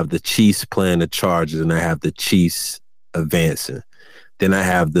 I have the Chiefs playing the Chargers, and I have the Chiefs advancing. Then I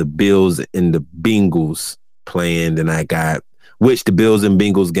have the Bills and the Bengals playing. Then I got the Bills and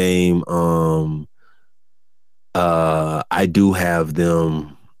Bengals game. I do have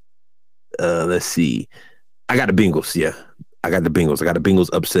them. Let's see. I got the Bengals. Yeah, I got the Bengals. I got the Bengals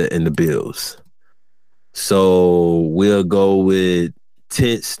upset in the Bills. So we'll go with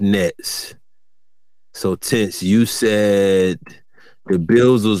Tense Nets. So Tense, you said the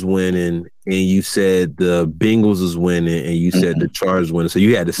Bills was winning, and you said the Bengals was winning, and you said the Chargers winning. So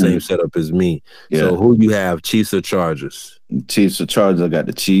you had the same setup as me. Yeah. So who you have, Chiefs or Chargers? Chiefs or Chargers? I got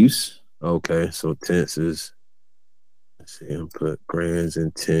the Chiefs. Okay, so Tense is. Let's see, I'm put Grands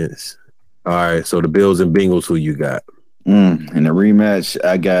and Tense. All right, so the Bills and Bengals, who you got? In the rematch,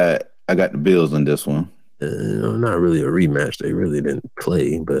 I got the Bills on this one. Not really a rematch. They really didn't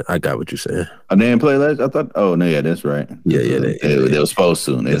play, but I got what you're saying. I didn't play last. I thought. Oh no, yeah, that's right. Yeah, they were supposed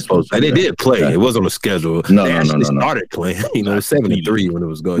to. They did play. It wasn't on the schedule. No. Started playing. 73 when it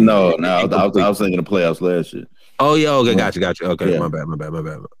was going. No. I was thinking of playoffs last year. Oh yeah. Okay, got you. Okay, my bad.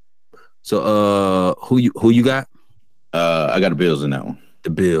 So who you got? I got the Bills in that one.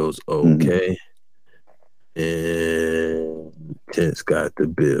 The Bills. Okay. And Tense got the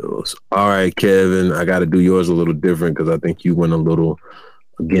Bills. All right, Kevin, I got to do yours a little different because I think you went a little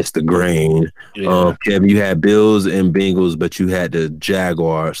against the grain. Yeah. Kevin, you had Bills and Bengals, but you had the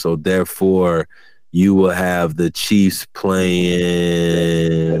Jaguars. So therefore, you will have the Chiefs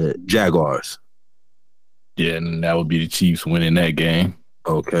playing Jaguars. Yeah, and that would be the Chiefs winning that game.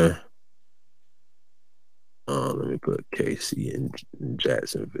 Okay. Let me put KC in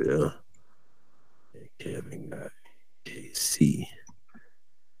Jacksonville. Kevin got KC.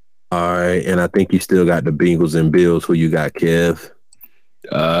 All right, and I think you still got the Bengals and Bills. Who you got, Kev?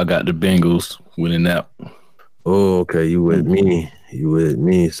 I got the Bengals winning that. Oh, okay. You with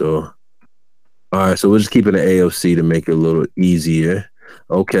me. So, all right. So we're just keeping the AFC to make it a little easier.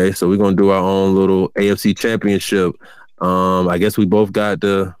 Okay. So we're going to do our own little AFC championship. I guess we both got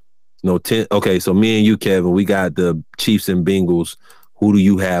 10. Okay. So me and you, Kevin, we got the Chiefs and Bengals. Who do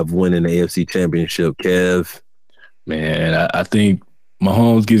you have winning the AFC championship, Kev? Man, I think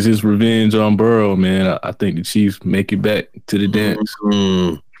Mahomes gets his revenge on Burrow, man. I think the Chiefs make it back to the dance.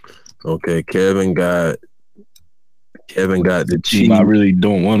 Okay, Kevin got the Chiefs. I really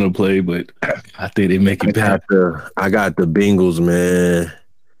don't want to play, but I think they make it back. I got the Bengals, man.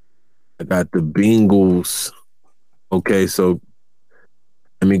 I got the Bengals. Okay, so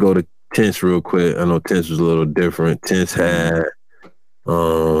let me go to Tense real quick. I know Tense was a little different. Tense had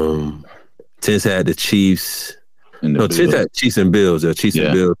the Chiefs. Tense had Chiefs and Bills. Chiefs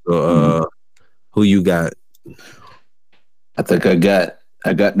and Bills. So who you got? I think I got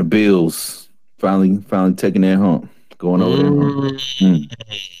the Bills. Finally taking that hump. Going over there.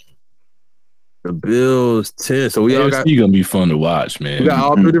 The Bills 10. So we all got gonna be fun to watch, man. We got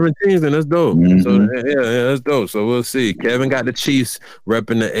all three different teams, and that's dope. Mm-hmm. So yeah, that's dope. So we'll see. Kevin got the Chiefs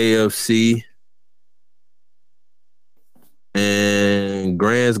repping the AFC. And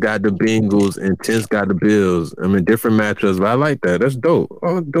Grant's got the Bengals and Tent's got the Bills. I mean, different matchups, but I like that. That's dope.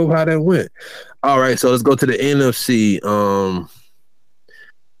 Oh, dope how that went. All right, so let's go to the NFC.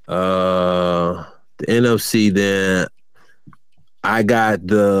 The NFC. Then I got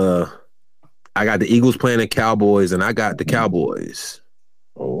the Eagles playing the Cowboys, and I got the Cowboys.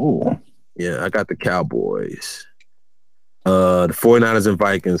 Oh, yeah, I got the Cowboys. The 49ers and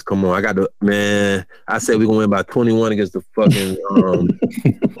Vikings. Come on. I said we're gonna win by 21 against the fucking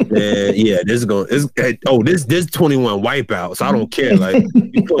man, yeah, this 21 wipeout. So I don't care. Like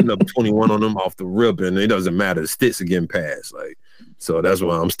you putting up 21 on them off the rip, and it doesn't matter. The sticks are getting passed. Like, so that's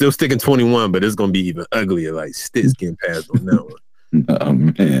why I'm still sticking 21, but it's gonna be even uglier. Like sticks getting passed on that one. Oh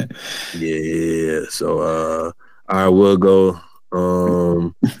man. Yeah. So all right, we'll go.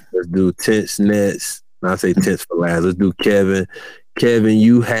 Let's do Tents next. I say Tents for last. Let's do Kevin. Kevin,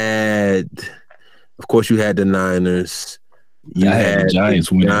 you had the Niners. You had the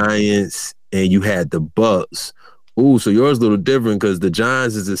Giants, and you had the Bucks. Ooh, so yours a little different because the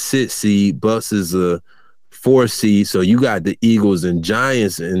Giants is a 6 seed, Bucks is a 4 seed. So you got the Eagles and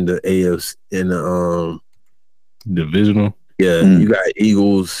Giants in the AFC in the divisional. Yeah, you got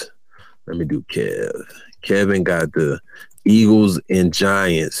Eagles. Let me do Kev. Kevin got the Eagles and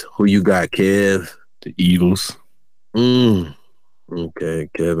Giants. Who you got, Kev? The Eagles. Okay,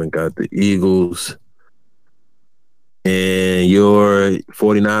 Kevin got the Eagles. And your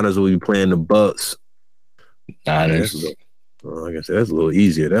 49ers will be playing the Bucks. Niners. Like I said, that's a little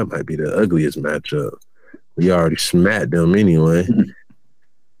easier. That might be the ugliest matchup. We already smacked them anyway.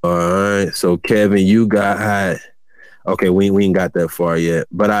 All right. So Kevin, you got okay, we ain't got that far yet.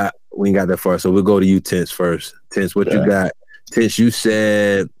 But we ain't got that far. So we'll go to you, Tents, first. Tents, what you got? Tents, you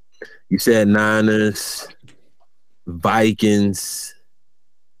said Niners, Vikings.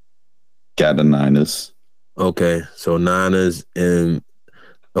 Got the Niners. Okay, so Niners and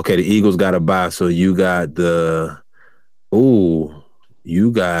the Eagles got a bye. So you got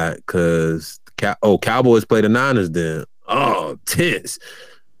Cowboys play the Niners then. Oh, Tents.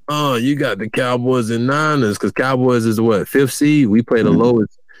 Oh, you got the Cowboys and Niners because Cowboys is what, 5th seed? We play the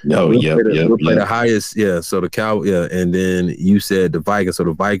lowest. We'll play the highest. Yeah, so the and then you said the Vikings, so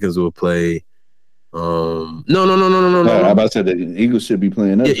the Vikings will play. No. I'm about to say the Eagles should be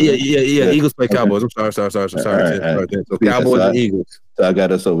playing us. Yeah. Eagles play Cowboys. I'm sorry. All right. So Cowboys and Eagles. So I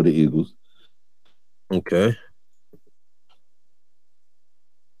got us over the Eagles. Okay.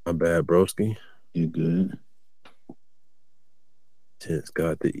 My bad, broski. You good? Tent's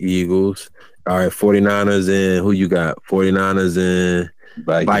got the Eagles. All right, 49ers and who you got? 49ers and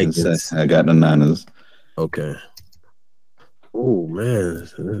Vikings. I got the Niners. Okay. Oh man,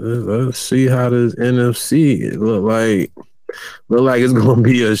 let's see how this NFC look like. Look like it's gonna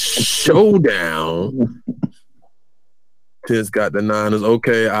be a showdown. Tent's got the Niners.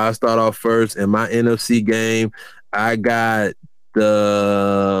 Okay, I'll start off first. In my NFC game, I got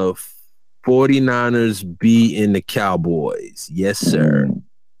the 49ers beating the Cowboys. Yes, sir.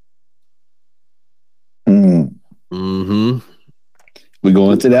 Mm-hmm. We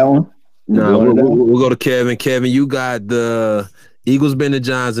going to that one? No, we'll go to Kevin. Kevin, you got the Eagles beating the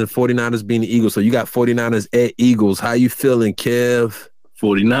Giants and 49ers beating the Eagles. So you got 49ers at Eagles. How you feeling, Kev?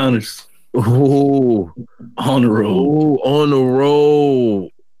 49ers. Ooh. On the road. Ooh, on the road.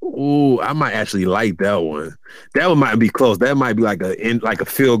 Ooh, I might actually like that one. That one might be close. That might be like a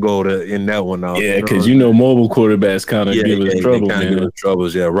field goal in that one. Yeah, because mobile quarterbacks kind of give us trouble, man.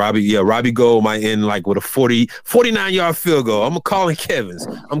 Troubles. Yeah, Robbie Gold might end like with a 49-yard field goal. I'm calling Kevin's.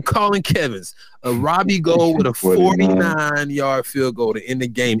 A Robbie Gold with a 49-yard field goal to end the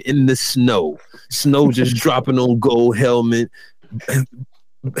game in the snow. Snow just dropping on Gold helmet.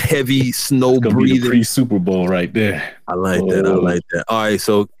 Heavy snow breathing. Pre-Super Bowl right there. I like that. All right,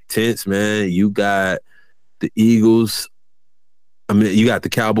 so Tents, man, you got the Eagles. I mean, you got the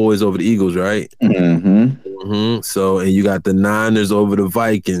Cowboys over the Eagles, right? Mm-hmm. So, and you got the Niners over the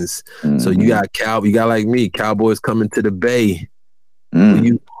Vikings. Mm-hmm. So you got like me, Cowboys coming to the Bay.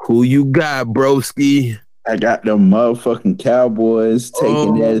 Who you got, broski? I got the motherfucking Cowboys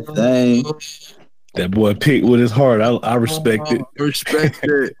taking that thing. That boy picked with his heart. I respect it. Respect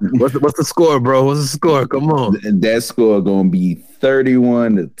it. What's the score, bro? What's the score? Come on. That score gonna be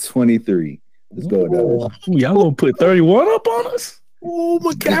 31-23. Let's go, dog. Y'all gonna put 31 up on us? Oh,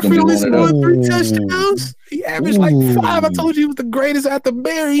 McCaffrey only scored 3 touchdowns. He averaged like 5. I told you he was the greatest after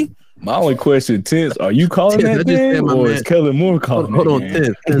Barry. My only question, Tense, are you calling that game or is Kellen Moore calling Hold on,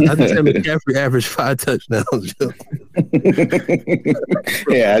 Tense. I just said McCaffrey averaged 5 touchdowns.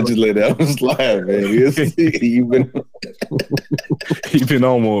 Yeah, I just let that one slide, man. You've been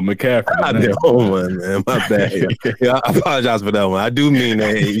on with McCaffrey. I've been on one, man. My bad. Yeah, I apologize for that one. I do mean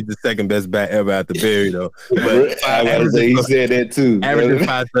that he's the second best bat ever after Barry, though. But I gotta say, he said that too. Averaging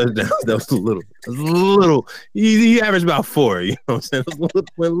 5 touchdowns, that was a little. He averaged about 4. You know what I'm saying? Went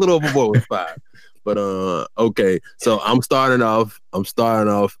a little overboard with 5. But okay. So I'm starting off.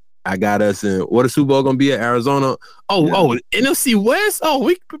 I got us in. What the Super Bowl gonna be at Arizona? NFC West. Oh,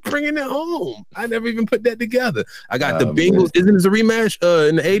 we bringing it home. I never even put that together. I got the Bengals. Isn't this a rematch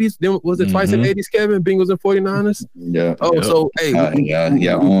in the 80s? Then was it twice in the 80s, Kevin? Bengals and 49ers? Yeah. Oh, so hey, we're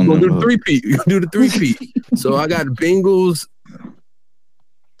gonna do the three-peat. We're gonna do the three-peat. So I got Bengals.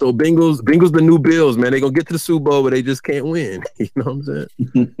 So Bengals the new Bills, man. They're gonna get to the Super Bowl, but they just can't win. You know what I'm saying?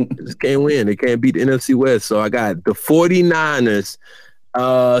 They just can't win. They can't beat the NFC West. So I got the 49ers.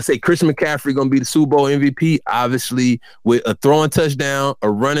 Say Christian McCaffrey gonna be the Super Bowl MVP, obviously, with a throwing touchdown,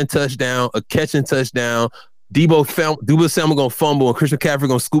 a running touchdown, a catching touchdown. Debo Samuel gonna fumble, and Christian McCaffrey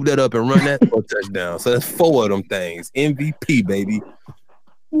gonna scoop that up and run that for a touchdown. So that's 4 of them things. MVP, baby.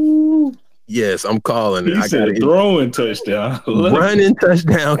 Ooh. Yes, I'm calling it. He said throwing touchdown, running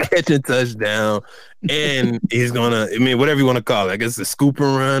touchdown, catching touchdown, and he's gonna. I mean, whatever you want to call it. I guess it's a scoop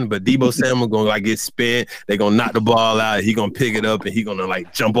and run. But Debo Samuel gonna get spent. They're gonna knock the ball out. He gonna pick it up and he gonna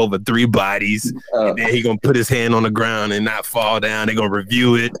jump over 3 bodies. And then he gonna put his hand on the ground and not fall down. They're gonna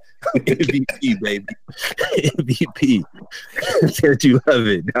review it. MVP, baby. MVP. Can't you love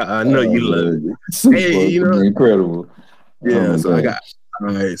it? I know you love it. Hey, you know, incredible. Yeah. So I got. All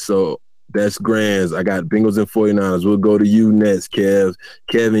right. So. That's Grands. I got Bengals and 49ers. We'll go to you next, Kev.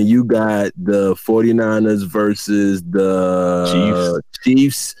 Kevin, you got the 49ers versus the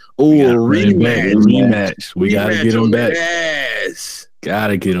Chiefs. Oh, rematch. We got to get them back. Yes. Got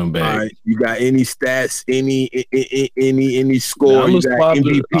to get them back. All right. You got any stats, any score? I'm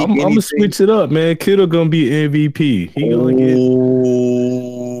going to switch it up, man. Kittle going to be MVP. He going to get...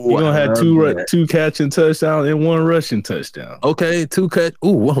 You're going to have 2 catching touchdowns and 1 rushing touchdown. Okay, 2 catch.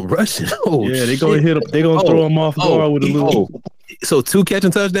 Ooh, 1 rushing. Oh, yeah, they're going to hit him. They're going to throw him off guard with a little. So 2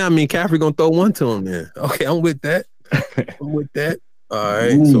 catching touchdowns. I mean, Caffrey going to throw 1 to him then. Okay, I'm with that. All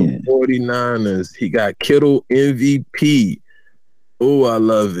right, so 49ers. He got Kittle MVP. Oh, I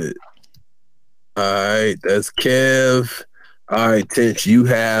love it. All right, that's Kev. All right, Tench, you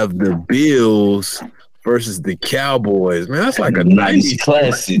have the Bills versus the Cowboys. Man, that's like a nice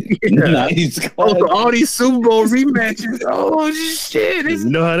classic. Nice classic. Oh, so all these Super Bowl rematches. Oh, shit. You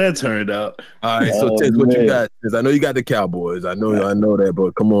know how that turned out. All right, so Tench, what you got? Because I know you got the Cowboys. I know that,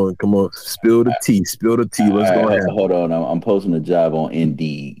 but come on. Spill the tea. What's going on? Hold on. I'm posting a job on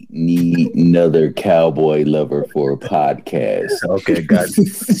Indeed. Need another cowboy lover for a podcast. Okay, got you.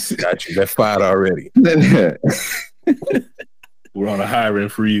 That's 5 already. We're on a hiring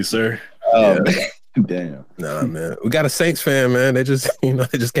freeze, sir. Damn. Nah, man. We got a Saints fan, man. They just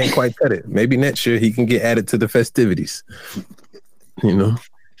can't quite cut it. Maybe next year he can get added to the festivities. You know?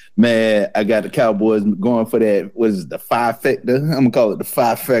 Man, I got the Cowboys going for that. What is it, the 5 factor? I'm gonna call it the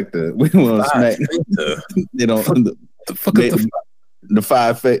 5 factor. We want to smack. You know, the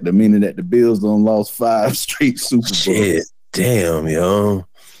 5 factor, meaning that the Bills done lost 5 straight Super Bowls. Shit, damn, yo.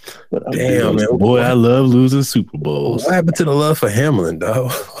 Damn, man. Boy, I love losing Super Bowls. What happened to the love for Hamlin,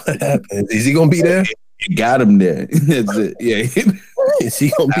 dog? What happened? Is he gonna be there? You got him there. That's it. Yeah. Is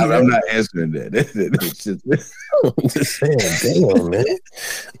he gonna be there? I'm not answering that. I'm just saying, damn, man.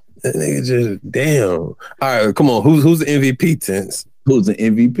 That nigga just damn. All right, come on. Who's the MVP, Tense? Who's the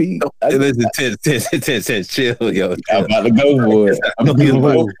MVP? Listen, Tense, chill, yo. I'm about to go for it.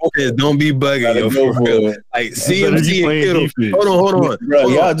 Don't be bugging, yo. For real. Like CMC and Kittle. Hold on. Bro,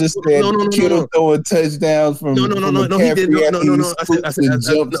 y'all just said Kittle throwing touchdowns from No. He did no. I said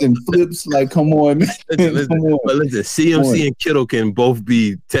jumps and flips. Like, come on, man. Listen, CMC and Kittle can both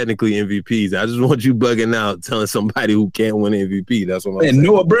be technically MVPs. I just want you bugging out, telling somebody who can't win MVP. That's what I'm saying. And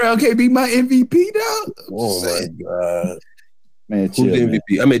Noah Brown can't be my MVP, dog. Oh my God. Man, who's the MVP?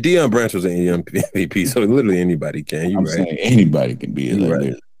 Man. I mean, Deion Branch was an MVP, so literally anybody can. I'm saying anybody can be it.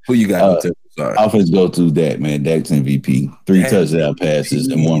 Right. Who you got? Sorry. Offense go to Dak, man. Dak's MVP. 3 touchdown passes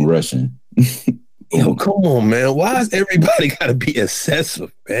and 1 rushing. Yo, come on, man. Why is everybody got to be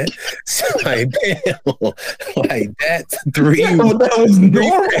excessive, man? Like, damn. Like, that's 3. That was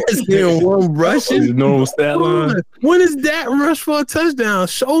normal. 1 rushing. Normal stat line. When is Dak rush for a touchdown?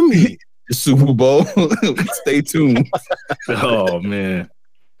 Show me. Super Bowl. Stay tuned. Oh man.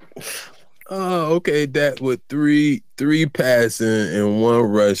 Oh, okay. That with three passing and 1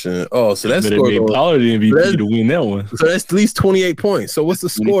 rushing. Oh, so that's score Pollard MVP to win that one. So that's at least 28 points. So what's the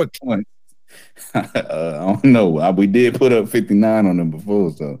score? I don't know. We did put up 59 on them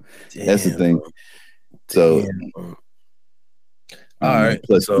before, so that's the thing. Bro. So, all right.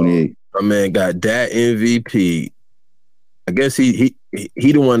 Plus 28. My man got that MVP. I guess he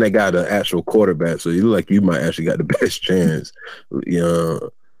the one that got an actual quarterback, so you look like you might actually got the best chance.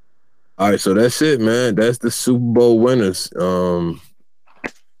 All right, so that's it, man. That's the Super Bowl winners. Rams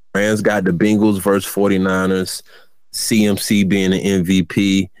got the Bengals versus 49ers. CMC being the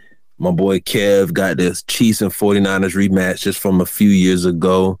MVP. My boy Kev got the Chiefs and 49ers rematch just from a few years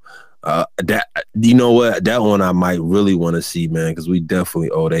ago. That you know what? That one I might really want to see, man, because we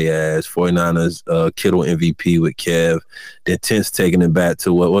definitely owe their ass. 49ers, Kittle MVP with Kev. Then Tense taking it back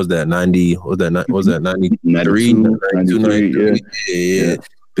to what was that? 90? Was that 93? 92, yeah.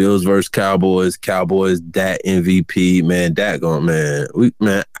 Bills versus Cowboys. Cowboys, that MVP, man. That going, man.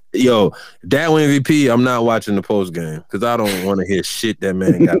 That MVP. I'm not watching the post game because I don't want to hear shit that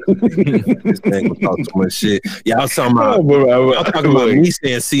man got. This man gonna talk too much shit. Yeah, I was talking about. Me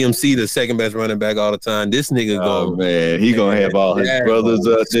saying CMC the second best running back all the time. This nigga going, man. He gonna have all his brothers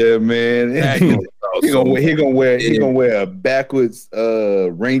up there, man. He gonna wear a backwards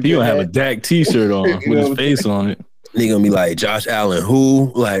Ranger. He gonna have a Dak T-shirt on with his face on it. He gonna be like Josh Allen, who?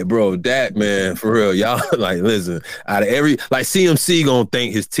 Like, bro, that man, for real. Y'all, like, listen, out of CMC gonna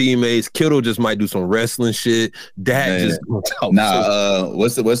thank his teammates. Kittle just might do some wrestling shit. Dak just gonna talk.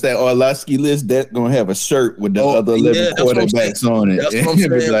 What's that Orlovsky list? That gonna have a shirt with the other 11 quarterbacks on it. That's what I'm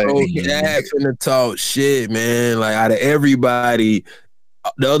saying, like, bro. Dak finna talk shit, man. Like, out of everybody,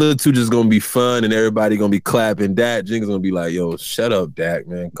 the other two just gonna be fun and everybody gonna be clapping. Dak Jenkins gonna be like, yo, shut up, Dak,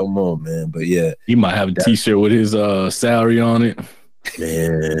 man. Come on, man. But yeah. He might have a T-shirt with his salary on it.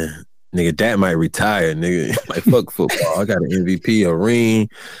 Man. Nigga, Dak might retire, nigga. Like, fuck football. I got an MVP, a ring.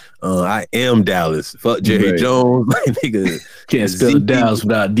 I am Dallas. Fuck Jerry Jones. Like, nigga. Can't spell Dallas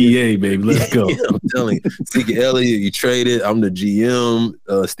without DA, baby. Let's go. I'm telling you. Zeke Elliott, you traded. I'm the GM.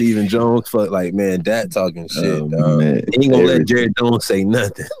 Stephen Jones. Fuck, like, man, Dak talking shit. Man. He ain't gonna let Jerry Jones say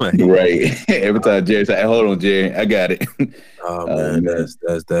nothing. Like, right. Every time Jerry say, hold on, Jerry, I got it. Oh man,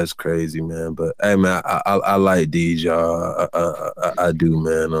 that's crazy, man. But hey, man, I like these, y'all. I do,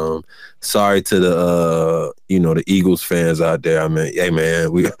 man. Sorry to the the Eagles fans out there. I mean, hey,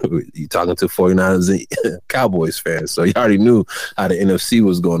 man, you talking to 49ers and Cowboys fans, so you already knew how the NFC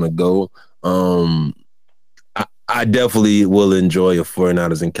was going to go. I definitely will enjoy a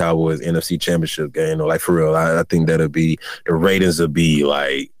 49ers and Cowboys NFC Championship game. Like, for real, I think the ratings will be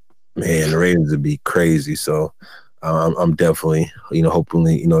like, man, the ratings will be crazy. So. I'm definitely,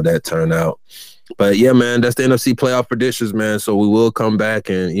 hopefully, that turn out. But yeah, man, that's the NFC playoff predictions, man. So we will come back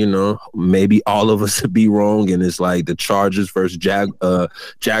and, maybe all of us would be wrong. And it's like the Chargers versus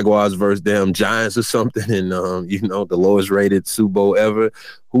Jaguars versus them Giants or something. And, the lowest rated Super Bowl ever.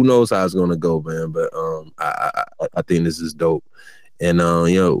 Who knows how it's going to go, man. But I think this is dope. And,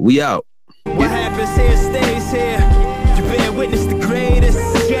 we out. What happens here stays here. You bear witness the greatest.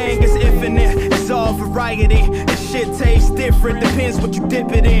 Gang is infinite. It's all variety. Shit tastes different, depends what you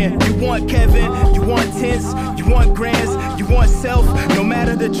dip it in. You want Kevin, you want Tense, you want Grands, you want Self. No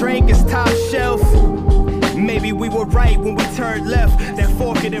matter the drink, it's top shelf. Maybe we were right when we turned left. That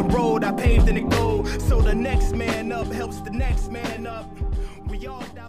fork in the road I paved in the gold. So the next man up helps the next man up.